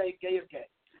the end of the day, gay is gay.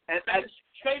 And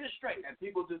straight is straight. And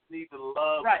people just need to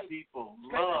love people.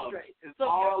 Straight. It's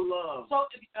all love. So,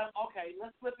 okay,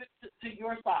 let's flip it to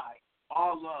your side.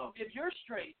 All love. If you're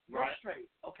straight, you're straight.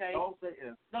 Okay. Don't say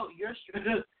if. No, you're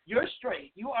straight. You're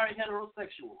straight. You are a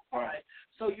heterosexual. All right.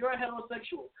 So you're a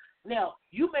heterosexual. Now,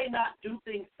 you may not do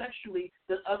things sexually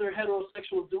that other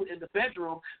heterosexuals do in the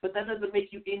bedroom, but that doesn't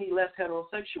make you any less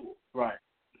heterosexual. Right.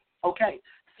 Okay.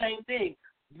 Same thing.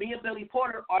 Me and Billy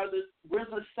Porter we're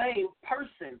the same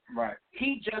person. Right.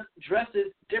 He just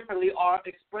dresses differently or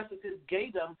expresses his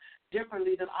gaydom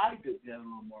differently than I do. Yeah, a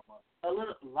little more money.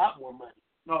 A lot more money.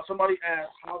 No, somebody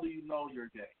asked, how do you know you're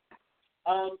gay?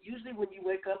 Usually when you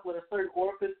wake up with a third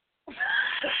orifice.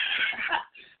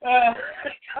 I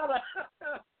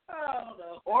don't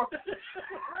know. Orifice.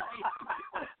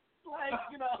 Like,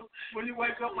 when you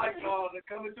wake up like they're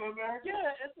Coming to America?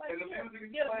 Yeah, it's like and the music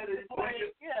is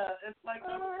playing. Yeah, it's like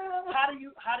how do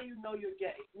you know you're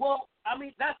gay? Well, I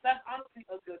mean that's honestly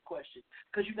a good question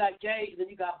because you got gay,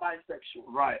 then you got bisexual.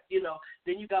 Right.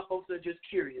 Then you got folks that are just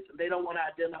curious and they don't want to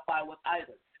identify with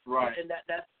either. Right. And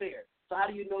that's fair. So how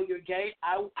do you know you're gay?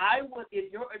 I would,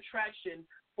 if your attraction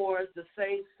for the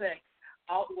same sex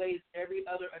outweighs every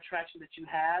other attraction that you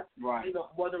have, right.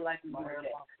 More than likely you're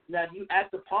gay. Now, if you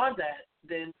act upon that,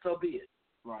 then so be it.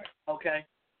 Right. Okay?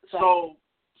 So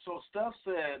Steph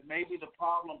said maybe the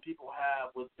problem people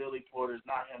have with Billy Porter is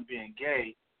not him being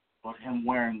gay, but him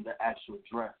wearing the actual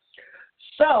dress.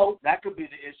 So that could be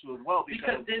the issue as well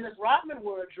because Dennis Rodman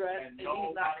wore a dress and he's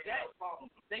not gay.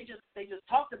 They just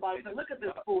talked about it. Said, look at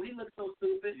this fool. He looks so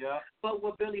stupid. Yeah. But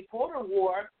what Billy Porter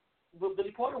wore,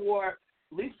 Billy Porter wore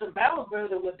leaps and bounds better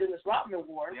than what Dennis Rodman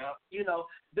wore. Yep. You know,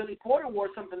 Billy Porter wore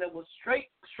something that was straight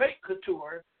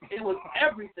couture. It was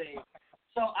everything.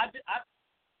 So that's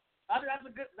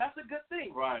a good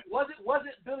thing. Right. Was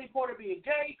it Billy Porter being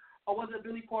gay, or was it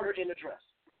Billy Porter in a dress?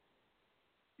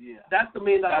 Yeah. That's the $1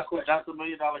 million question. That's the $1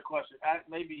 million question.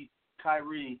 Maybe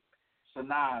Kyrie,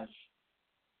 Sinaj.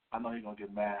 I know he's gonna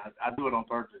get mad. I do it on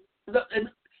purpose.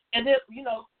 And then you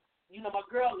know, my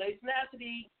girl Lace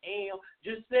Nasty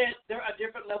just said there are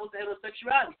different levels of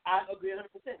heterosexuality. I agree 100%.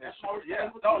 That's yeah.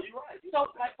 No, you're right.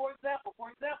 So, like for example,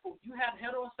 you have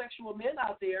heterosexual men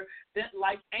out there that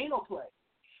like anal play,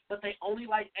 but they only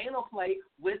like anal play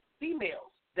with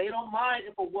females. They don't mind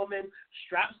if a woman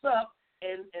straps up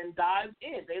and dives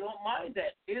in. They don't mind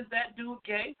that. Is that dude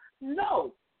gay?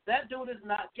 No. That dude is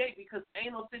not gay because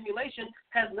anal stimulation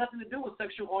has nothing to do with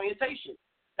sexual orientation.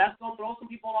 That's going to throw some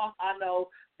people off. I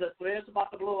know the thread's about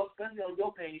to blow up, especially on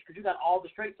your page, because you got all the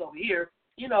straights over here.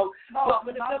 You know, no, but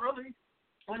when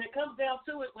it comes down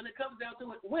to it,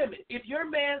 women, if your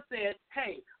man said,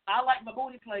 hey, I like my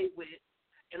booty played with,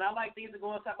 and I like things that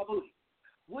go inside my booty,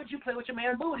 would you play with your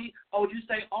man's booty, or would you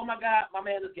say, oh, my God, my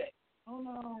man is gay? Oh,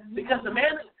 no. Because the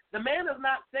man is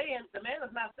not saying,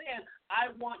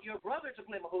 I want your brother to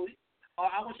play my booty, or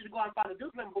I want you to go out and find a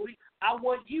dude to play my booty. I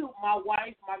want you, my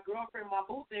wife, my girlfriend, my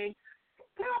boo thing,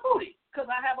 play my booty, because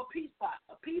I have a P spot.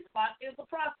 A P spot is the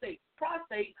prostate.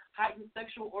 Prostate heightens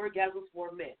sexual orgasms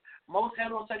for men. Most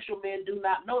heterosexual men do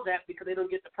not know that because they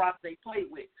don't get the prostate played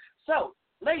with. So,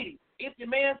 ladies, if your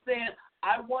man said,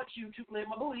 I want you to play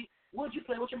my booty, would you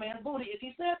play with your man's booty if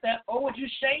he said that, or would you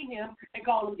shame him and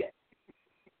call him gay?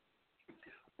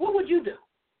 What would you do?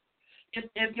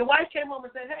 If your wife came home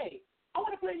and said, hey, I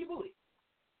want to play your booty.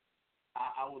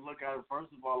 I would look at her,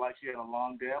 first of all, like she had a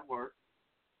long day at work.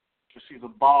 Because she's a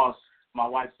boss. My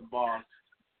wife's a boss.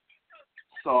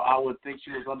 So I would think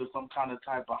she was under some kind of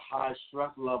type of high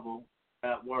stress level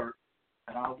at work.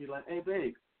 And I would be like, hey,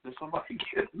 babe, did somebody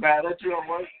get mad at you at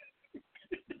work?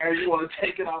 And you want to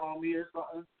take it out on me or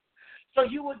something? So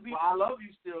you would be. Well, I love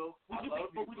you still.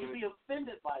 Would you be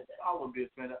offended by that? I wouldn't be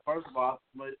offended. First of all,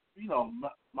 but you know,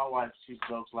 my wife, she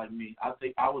jokes like me.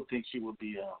 I would think she would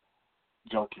be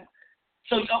joking.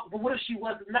 So, but what if she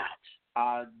was not?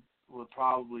 I would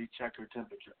probably check her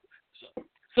temperature.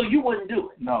 So you wouldn't do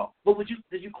it? No. But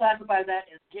did you classify that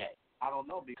as gay? I don't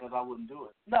know because I wouldn't do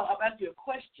it. No, I'm asking you a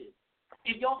question.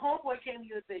 If your homeboy came to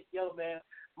you and said, yo, man,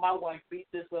 my wife beat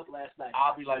this up last night.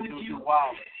 I'll be like, dude, you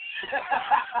wild.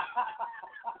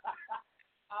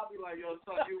 I'll be like, yo,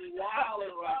 son, you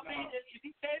wilding right now. I mean, if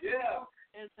he came to you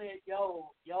and said,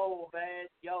 yo, man,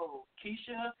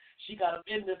 Keisha, she got a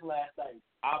business last night.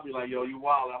 I'll be like, yo, you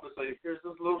wild. I'm going to say, here's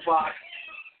this little box.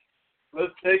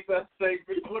 Let's take that safe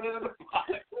and put it in the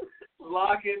box.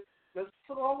 Lock it. Let's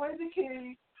throw away the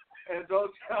key. And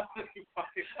don't tell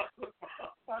anybody else.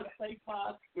 Our safe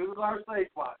box. This is our safe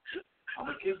box. I'm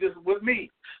going to keep this with me.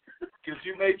 Because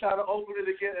you may try to open it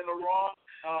again in the wrong,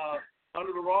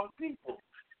 under the wrong people.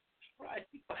 Right.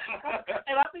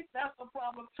 And I think that's the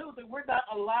problem, too, that we're not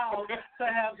allowed to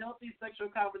have healthy sexual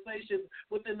conversations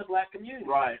within the black community.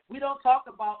 Right. We don't talk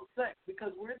about sex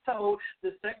because we're told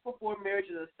that sex before marriage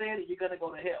is a sin and you're going to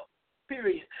go to hell.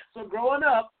 Period. So growing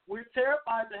up, we're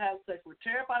terrified to have sex. We're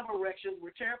terrified of erections.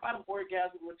 We're terrified of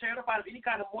orgasms. We're terrified of any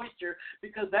kind of moisture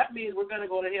because that means we're going to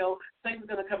go to hell. Satan's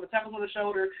going to come and tap us on the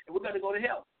shoulder, and we're going to go to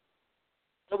hell.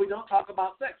 So we don't talk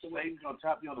about sex. So Satan's going to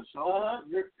tap you on the shoulder?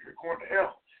 You're going to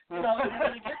hell. You know, you're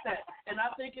going to get that. And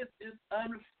I think it's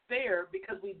unfair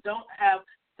because we don't have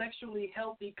sexually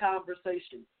healthy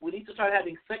conversations. We need to start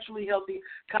having sexually healthy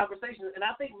conversations. And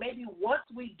I think maybe once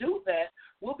we do that,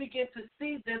 we'll begin to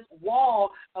see this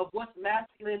wall of what's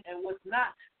masculine and what's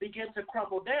not begin to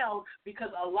crumble down because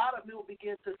a lot of men will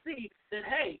begin to see that,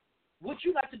 hey, what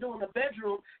you like to do in the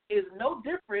bedroom is no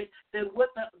different than what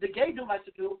the gay dude likes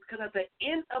to do because at the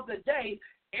end of the day,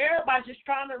 everybody's just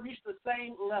trying to reach the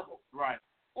same level. Right.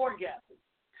 Orgasm.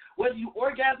 Whether you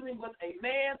orgasming with a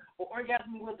man or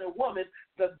orgasming with a woman,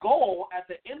 the goal at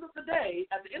the end of the day,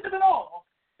 at the end of it all,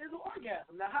 is an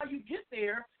orgasm. Now, how you get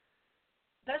there,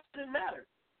 that shouldn't matter.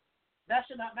 That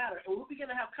should not matter. And we'll begin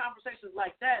to have conversations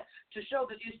like that to show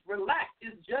that it's relaxed.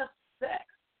 It's just sex.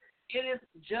 It is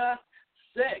just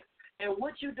sex. And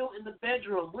what you do in the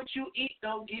bedroom, what you eat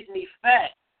don't get me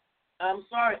fat. I'm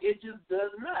sorry, it just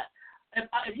does not.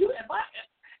 If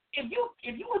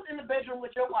you was in the bedroom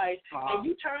with your wife and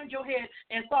you turned your head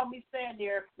and saw me stand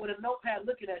there with a notepad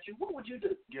looking at you, what would you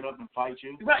do? Get up and fight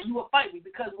you? Right, you would fight me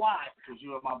because why? Because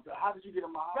you are my. How did you get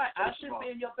in my house? Right, I shouldn't be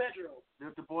in your bedroom.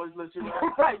 Did the boys let you know?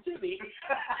 Right, Jimmy.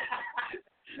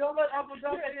 Don't let Uncle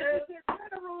Joe get in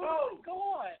the room. No.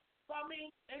 Go on. So, I mean,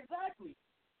 exactly.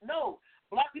 No,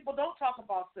 black people don't talk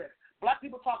about sex. Black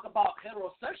people talk about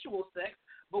heterosexual sex,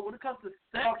 but when it comes to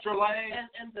sex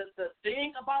and the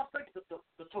thing about sex,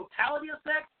 the totality of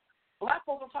sex, black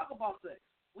folks don't talk about sex.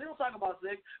 We don't talk about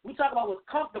sex. We talk about what's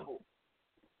comfortable.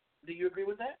 Do you agree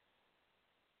with that?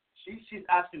 She's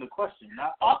asking the question.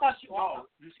 Not, I thought she. No,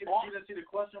 you didn't see the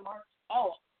question mark?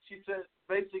 Oh. She said,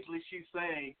 basically, she's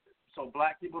saying, so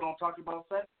black people don't talk about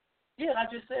sex? Yeah, I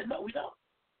just said, no, we don't.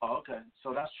 Oh, okay.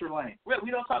 So that's your lane. We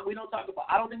don't talk about,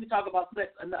 I don't think we talk about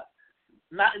sex enough.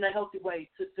 Not in a healthy way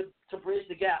to bridge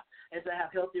the gap and to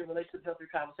have healthier relationships, healthier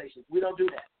conversations. We don't do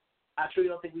that. I truly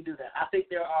don't think we do that. I think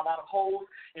there are a lot of holes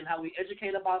in how we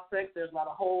educate about sex. There's a lot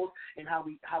of holes in how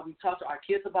we talk to our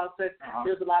kids about sex. Uh-huh.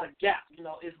 There's a lot of gaps. You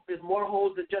know, it's more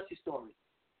holes than Jesse's story.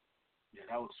 Yeah,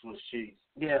 that was Swiss cheese.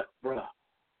 Yeah, bro.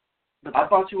 But I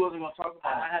thought you wasn't going to talk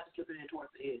about it. I had to slip it in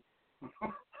towards the end.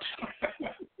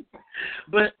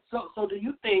 But so do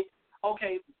you think,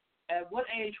 okay, at what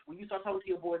age will you start talking to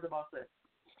your boys about sex?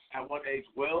 At what age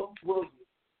will you?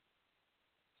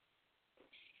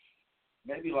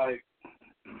 Maybe like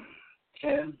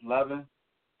 10, 11,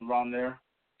 around there.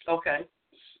 Okay.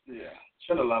 Yeah,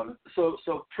 10, 11. So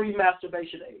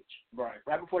pre-masturbation age. Right.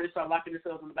 Right before they start locking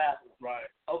themselves in the bathroom. Right.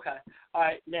 Okay. All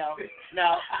right. Now, if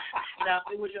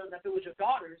it was your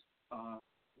daughters,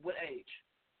 what age?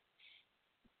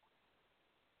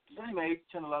 Same age,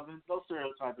 10, 11. No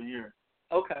stereotyping here.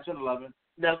 Okay. 10, 11.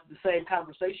 Now the same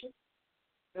conversation.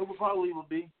 It would probably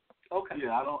be. Okay.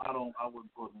 Yeah, I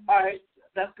wouldn't put them. All right,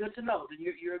 that's good to know. Then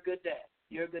you're a good dad.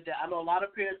 You're a good dad. I know a lot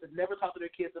of parents that never talk to their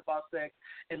kids about sex,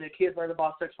 and their kids learn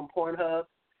about sex from Pornhub,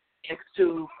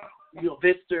 X2,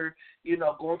 Vista,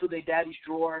 going through their daddy's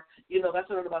drawer. That's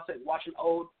what I learned about sex. Watching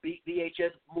old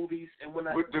VHS movies and when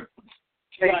with the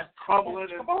cake crumbling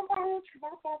and you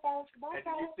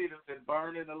see it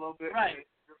burning a little bit. Right.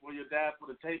 When your dad put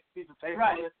a piece of tape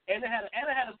right. on it. And it had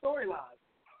a storyline.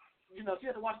 If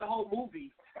you had to watch the whole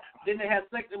movie, then they had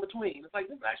sex in between. It's like,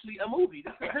 this is actually a movie.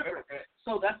 This is different.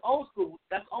 So that's old school.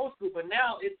 But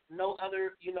now it's no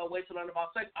other, way to learn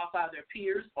about sex outside their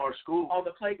peers. Or school. On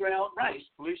the playground. Right.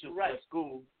 Felicia right.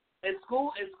 School. And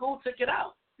school took it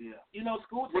out. Yeah.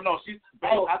 School. Well, no,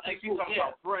 I think she's talking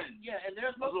about friends. Yeah, and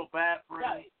there's no little bad friends.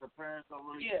 Right. The parents don't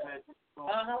really get it.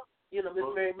 Miss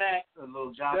Mary Mack. A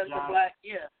little John. Black.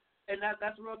 Yeah. And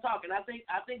that's real talk. And I think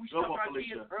we should start our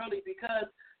kids early because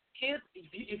kids,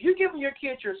 if you're giving your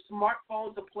kids your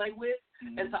smartphone to play with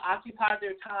and to occupy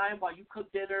their time while you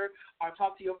cook dinner or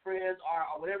talk to your friends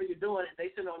or whatever you're doing, and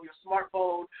they sit on your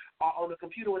smartphone or on the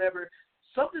computer, whatever,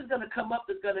 something's going to come up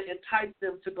that's going to entice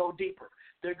them to go deeper.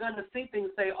 They're going to see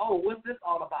things and say, oh, what's this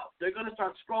all about? They're going to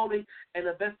start scrolling and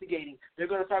investigating.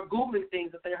 They're going to start Googling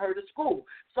things that they heard at school.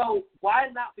 So why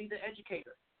not be the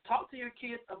educator? Talk to your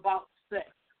kids about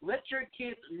sex. Let your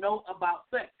kids know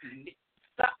about sex.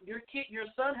 Stop. Your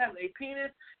son has a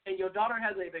penis and your daughter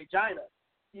has a vagina.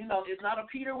 It's not a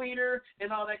Peter Weeder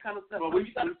and all that kind of stuff. Well,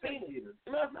 you got a penis.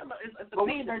 No, it's not. It's a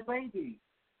penis. Babies.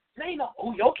 They know.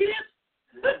 Oh, your kids?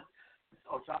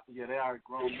 Yeah, they are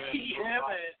grown men. Yeah,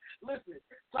 man. Listen,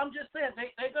 so I'm just saying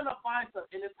they're gonna find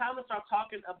something, and it's time to start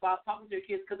talking to their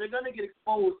kids because they're gonna get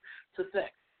exposed to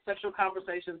sex, sexual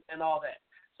conversations, and all that.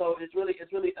 So it's really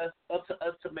up to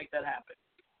us to make that happen.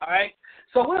 All right.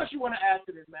 So what else you want to add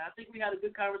to this, man? I think we had a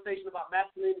good conversation about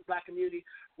masculinity, black community.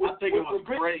 I think it was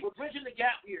great. We're bridging the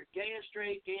gap here. Gay and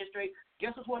straight.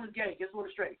 Guess which one is gay? Guess which one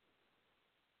is straight?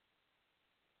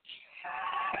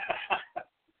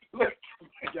 Look,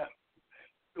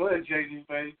 go ahead, JG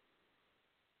face.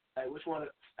 Hey, which one?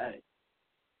 Hey.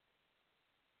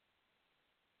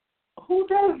 Who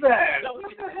does that? No, I'm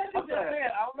just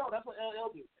saying. I don't know. That's what LL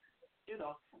do.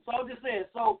 So I'm just saying.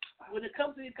 So when it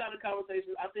comes to these kind of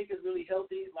conversations, I think it's really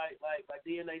healthy. Like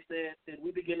DNA said, that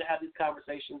we begin to have these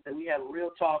conversations and we have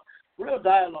real talk, real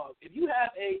dialogue. If you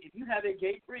have a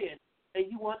gay friend and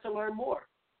you want to learn more,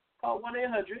 call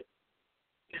 1-800.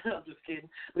 I'm just kidding.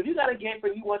 But if you got a gay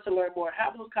friend you want to learn more,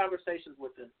 have those conversations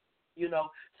with them.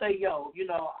 Say, yo,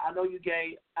 I know you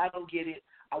gay. I don't get it.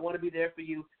 I want to be there for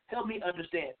you. Help me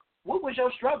understand. What was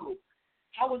your struggle?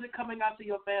 How was it coming out to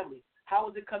your family? How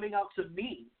is it coming out to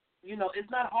me? It's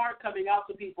not hard coming out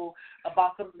to people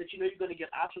about something that you're going to get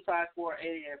ostracized for,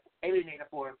 alienated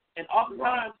for. And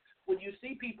oftentimes, when you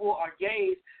see people are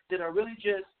gays that are really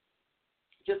just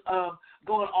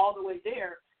going all the way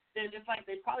there, then it's like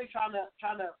they're probably trying to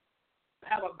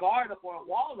have a guard up or a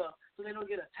wall up so they don't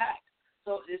get attacked.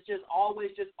 So it's just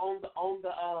always just on the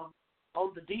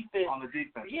defense. On the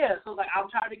defense. Yeah. So like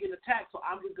I'm tired of getting attacked, so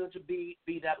I'm just going to be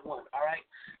that one. All right.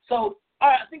 So. All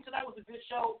right, I think tonight was a good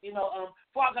show.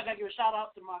 Before I gotta give a shout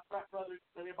out to my frat brothers,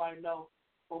 let everybody know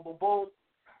Boom, boom, boom.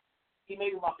 He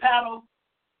made me my paddle.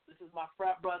 This is my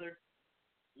frat brother.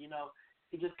 You know,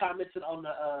 he just commented on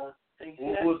the thing.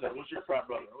 Who is that? What's your frat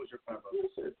brother?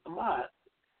 Ahmad.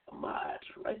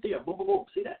 Right there. Boom, boom, boom.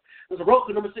 See that? There's a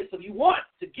Roku number 6. If you want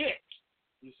to get.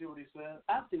 You see what he said?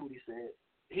 I see what he said.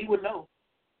 He would know.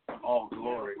 Oh,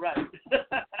 glory. Right.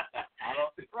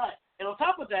 Right. And on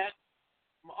top of that,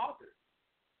 I'm an author.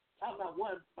 I have not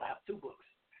one, but I have 2 books.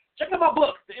 Check out my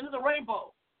book, The End of the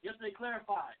Rainbow. Yesterday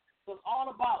clarified. So it's all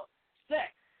about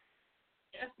sex,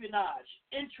 espionage,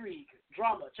 intrigue,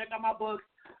 drama. Check out my books.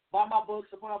 Buy my books.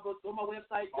 Support my books. Go to my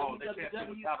website,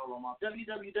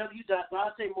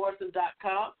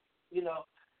 www.DonteMorrison.com. You know,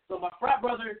 so my frat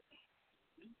brother,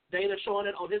 Dana showing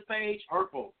it on his page.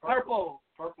 Purple,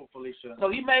 Felicia. So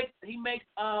he makes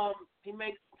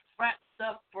frat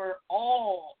stuff for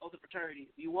all of the fraternities.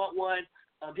 If you want one,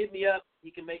 hit me up.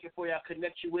 He can make it for you. I'll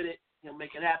connect you with it. He'll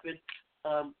make it happen.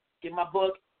 Get my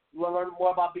book. You want to learn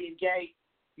more about being gay?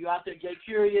 You out there gay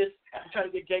curious? You're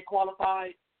trying to get gay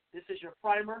qualified? This is your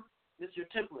primer. This is your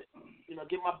template. You know,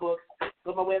 get my book.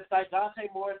 Go to my website,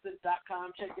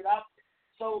 DonteMorrison.com. Check it out.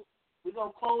 So we're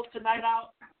going to close tonight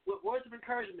out with words of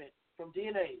encouragement from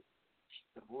DNA,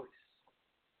 the voice.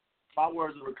 My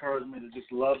words of encouragement is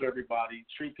just love everybody.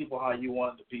 Treat people how you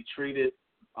want to be treated,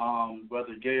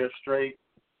 whether gay or straight.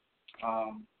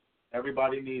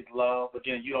 Everybody needs love.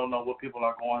 Again, you don't know what people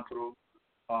are going through.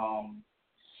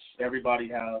 Everybody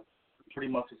has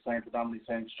pretty much the predominantly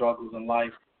same struggles in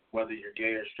life, whether you're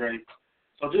gay or straight.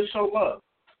 So just show love.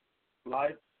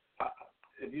 Life,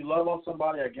 if you love on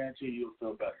somebody, I guarantee you'll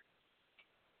feel better.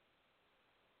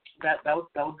 That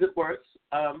was good words.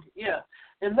 Yeah.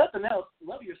 And nothing else,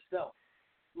 love yourself.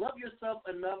 Love yourself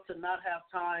enough to not have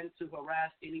time to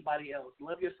harass anybody else.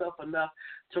 Love yourself enough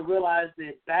to realize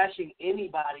that bashing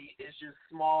anybody is just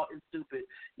small and stupid.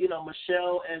 You know,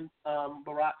 Michelle and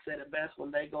Barack said it best,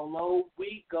 when they go low,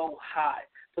 we go high.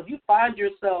 So if you find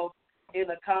yourself in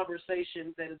a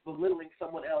conversation that is belittling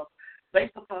someone else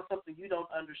based upon something you don't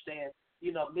understand,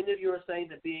 you know, many of you are saying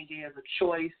that being gay is a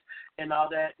choice and all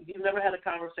that. If you've never had a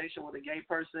conversation with a gay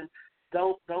person,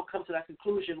 don't come to that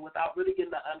conclusion without really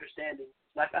getting the understanding.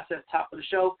 Like I said, top of the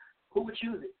show, who would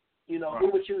choose it? You know, right.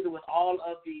 Who would choose it with all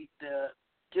of the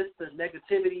just the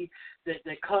negativity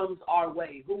that comes our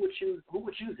way? Who would choose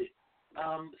it?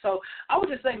 So I would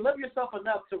just say, love yourself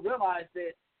enough to realize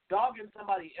that dogging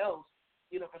somebody else,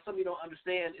 you know, for some you don't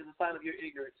understand, is a sign of your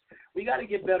ignorance. We got to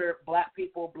get better, black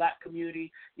people, black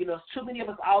community. You know, there's too many of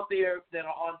us out there that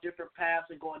are on different paths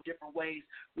and going different ways.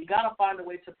 We got to find a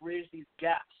way to bridge these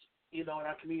gaps, you know, in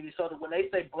our community, so that when they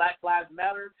say Black Lives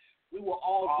Matter, we will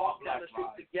all walk down the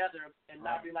street together and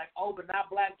not be like, oh, but not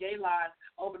black gay lives,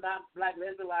 oh, but not black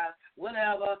lesbian lives,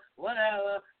 whatever.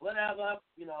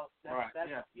 You know,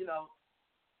 you know,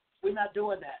 we're not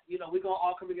doing that. You know, we're going to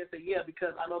all come together and say, yeah,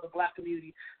 because I know the black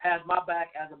community has my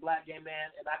back as a black gay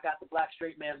man, and I got the black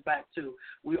straight man's back too.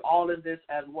 We're all in this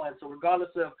as one. So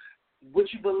regardless of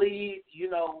what you believe, you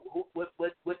know, what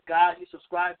God you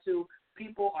subscribe to,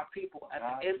 people are people. At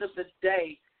the end of the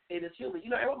day, it is human. You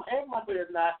know, everybody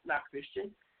is not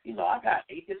Christian. You know, I got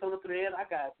atheists on the thread. I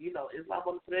got, you know, Islam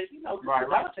on the thread. You know, right.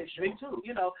 Me too.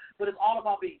 You know, but it's all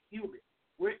about being human.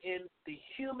 We're in the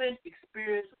human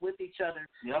experience with each other.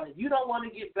 Yep. If you don't want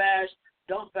to get bashed,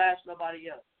 don't bash nobody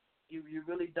else. You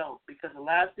really don't, because the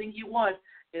last thing you want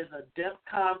is a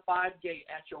DEFCON 5 gate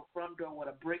at your front door with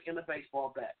a brick and a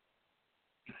baseball bat.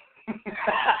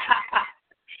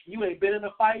 You ain't been in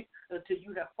a fight until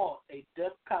you have fought a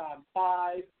DEFCON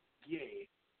 5 gay.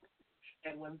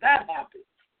 And when that happens,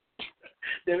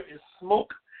 there is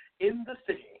smoke in the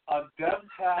city. A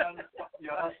DEFCON,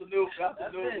 that's a new one.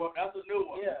 That's a new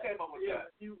one. Yeah. Who came up with that?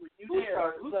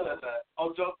 Who said that?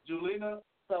 Oh, Julina?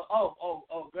 So,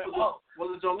 Grant. Was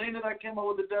it Jolena that came up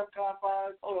with the DEFCON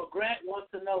 5? Oh, Grant wants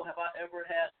to know, have I ever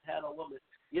had a woman?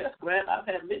 Yes, Grant, I've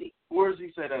had many. Where does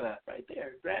he say that at? Right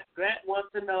there. Grant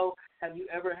wants to know,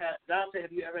 Dante,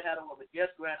 have you ever had a woman? Yes,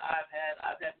 Grant,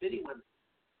 I've had many women.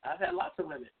 I've had lots of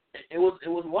women. It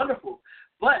was wonderful.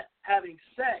 But having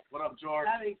sex. What up, George?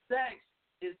 Having sex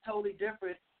is totally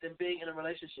different than being in a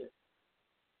relationship.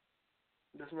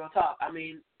 That's real talk. I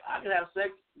mean, I can have sex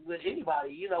with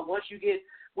anybody. You know, once you get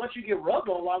rubbed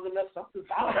on long enough, something's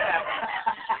bound to happen.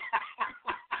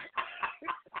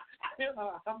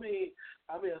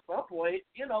 at some point,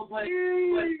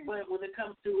 but when it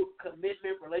comes to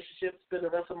commitment, relationships, spend the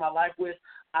rest of my life with,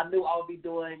 I knew I would be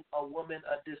doing a woman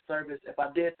a disservice if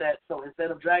I did that. So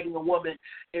instead of dragging a woman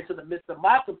into the midst of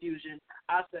my confusion,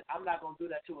 I said, I'm not going to do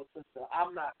that to a sister.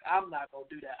 I'm not going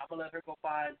to do that. I'm going to let her go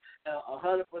find a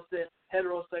 100%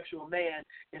 heterosexual man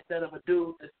instead of a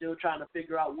dude that's still trying to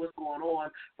figure out what's going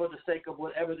on for the sake of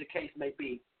whatever the case may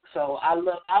be. So I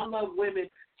love women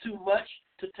too much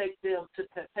to take them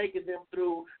taking them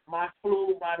through my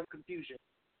flume ride of confusion.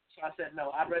 So I said,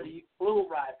 no, I'd rather you flume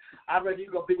ride. I'd rather you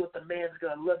go be with a man that's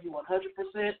going to love you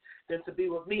 100% than to be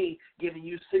with me giving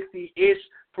you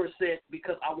 60-ish%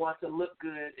 because I want to look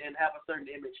good and have a certain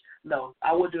image. No,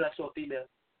 I wouldn't do that to a female.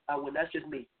 I wouldn't. That's just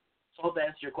me. So I hope that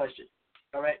answers your question.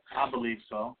 All right? I believe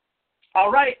so.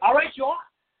 All right, y'all.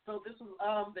 So this is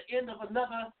the end of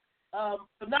another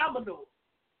phenomenal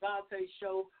Dante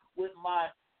show with my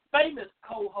famous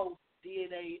co-host,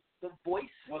 DNA The Voice.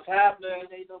 What's happening?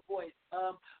 DNA The Voice.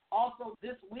 Also,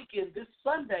 this weekend, this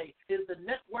Sunday, is the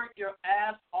Network Your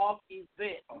Ass Off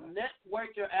event.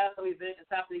 Network Your Ass Off event is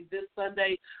happening this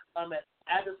Sunday at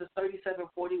address is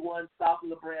 3741 South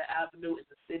La Brea Avenue in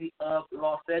the city of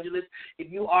Los Angeles.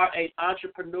 If you are an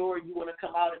entrepreneur, you want to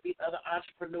come out and meet other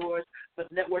entrepreneurs for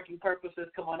networking purposes,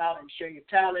 come on out and share your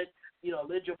talent,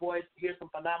 lend your voice, hear some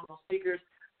phenomenal speakers.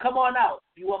 Come on out.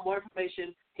 If you want more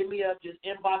information, hit me up. Just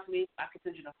inbox me. I can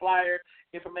send you the flyer,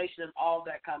 information, and all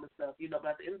that kind of stuff. But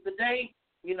at the end of the day,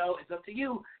 it's up to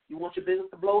you. You want your business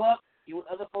to blow up. You want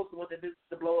other folks to want their business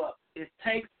to blow up. It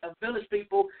takes a village,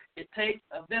 people. It takes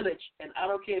a village. And I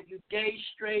don't care if you're gay,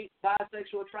 straight,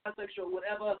 bisexual, trisexual,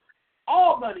 whatever.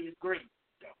 All money is green.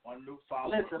 One new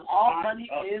follower. Listen, all money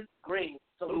is green.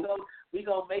 So we're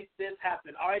going to make this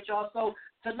happen. All right, y'all. So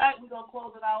tonight we're going to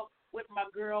close it out with my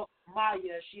girl, Maya.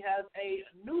 She has a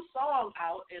new song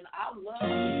out, and I love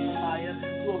Maya.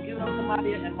 We're going to give it up to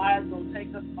Maya, and Maya's going to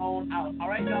take us on out. All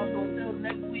right, y'all, so until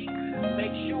next week,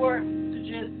 make sure to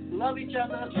just love each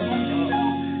other, love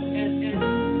yourself,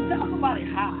 and tell somebody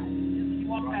hi. If you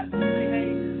want to have to say,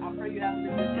 hey, I pray you have a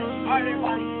good day. All right,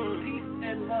 everybody, peace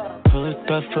and love. Pull it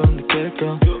up from the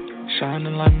get-go,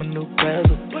 shining like my new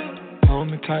bezel. Hold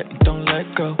me tight and don't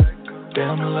let go.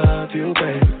 Damn, I love you,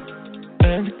 baby.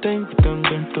 Everything we done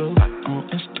been through on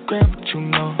Instagram, but you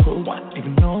know who.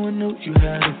 Even though I knew you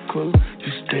had a clue,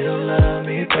 you still love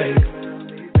me, baby.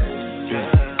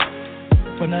 Yeah.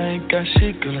 When I ain't got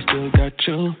shit, girl, I still got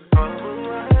you.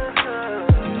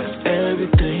 And that's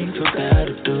everything so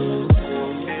that'll do.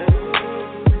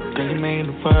 Girl, you mean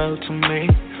the world to me.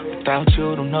 Without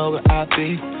you, don't know where I'd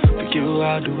be. For you,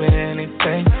 I'll do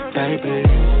anything, baby.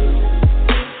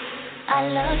 I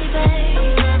love you,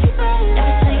 babe.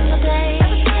 Every single day.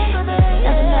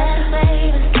 Doesn't matter,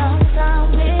 babe, as long as I'm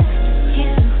with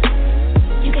you.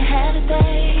 You can have it,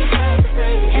 babe.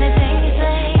 Anything you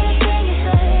say,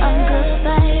 I'm good,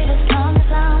 babe, as long as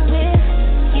I'm with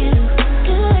you.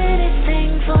 Do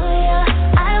anything for you,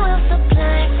 I will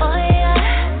supply for you.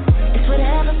 It's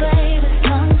whatever, babe, as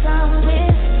long as I'm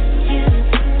with you.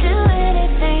 Do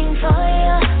anything for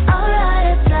you, I'll ride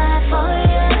or die for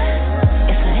you.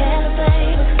 It's whatever,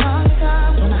 babe, as long as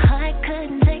I'm on a high,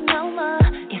 couldn't take no more.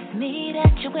 It's me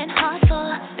that you went hard for.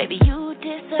 Baby, you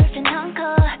deserve an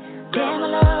encore. Damn, I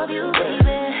love you,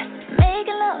 baby.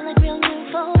 Making love like real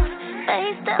new folks.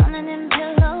 Face down and in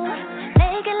pillows.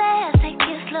 Make it last, take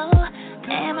it slow.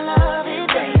 Damn, I love it,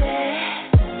 baby.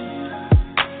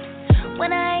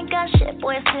 When I ain't got shit,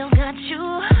 boy, I still got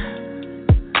you.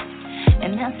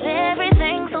 And that's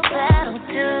everything, so that'll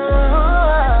do.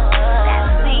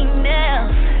 That's enough.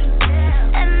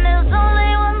 And there's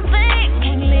only one thing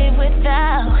can't live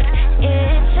without.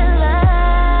 It's your love.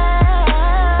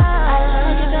 I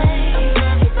love you, babe.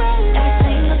 Every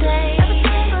single day.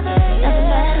 Doesn't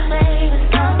matter, babe, as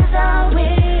long as I'm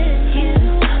with you.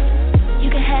 You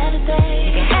can have it, babe.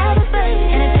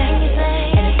 Anything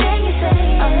you say,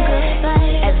 I'm good,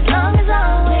 babe, as long as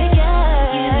I'm with you.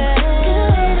 Do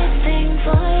anything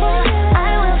for you,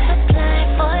 I will supply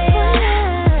for you.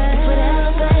 It's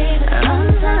whatever, babe, as long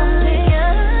as I'm with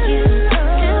you.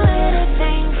 Do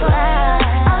anything for you,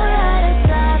 I'll ride or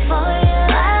die for you.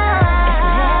 It's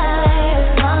whatever, babe,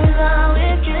 as long as I'm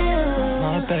with you.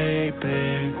 My baby,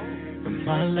 and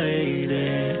my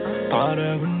lady, part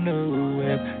of a new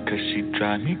whip, cause she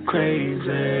drive me crazy.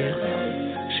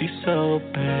 She's so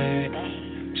bad,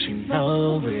 she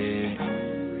know it.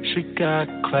 She got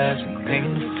class and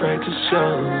ain't afraid to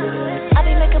show it. I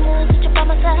be making moves with you by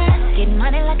my side. Getting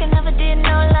money like I never did,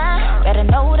 no lie. Better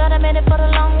know that I'm in it for the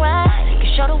long ride. You can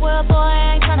show the world, boy,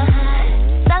 I ain't tryna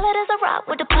hide. Solid as a rock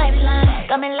with the pipeline.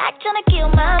 Got me like tryna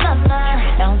kill my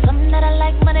mama. Found something that I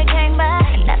like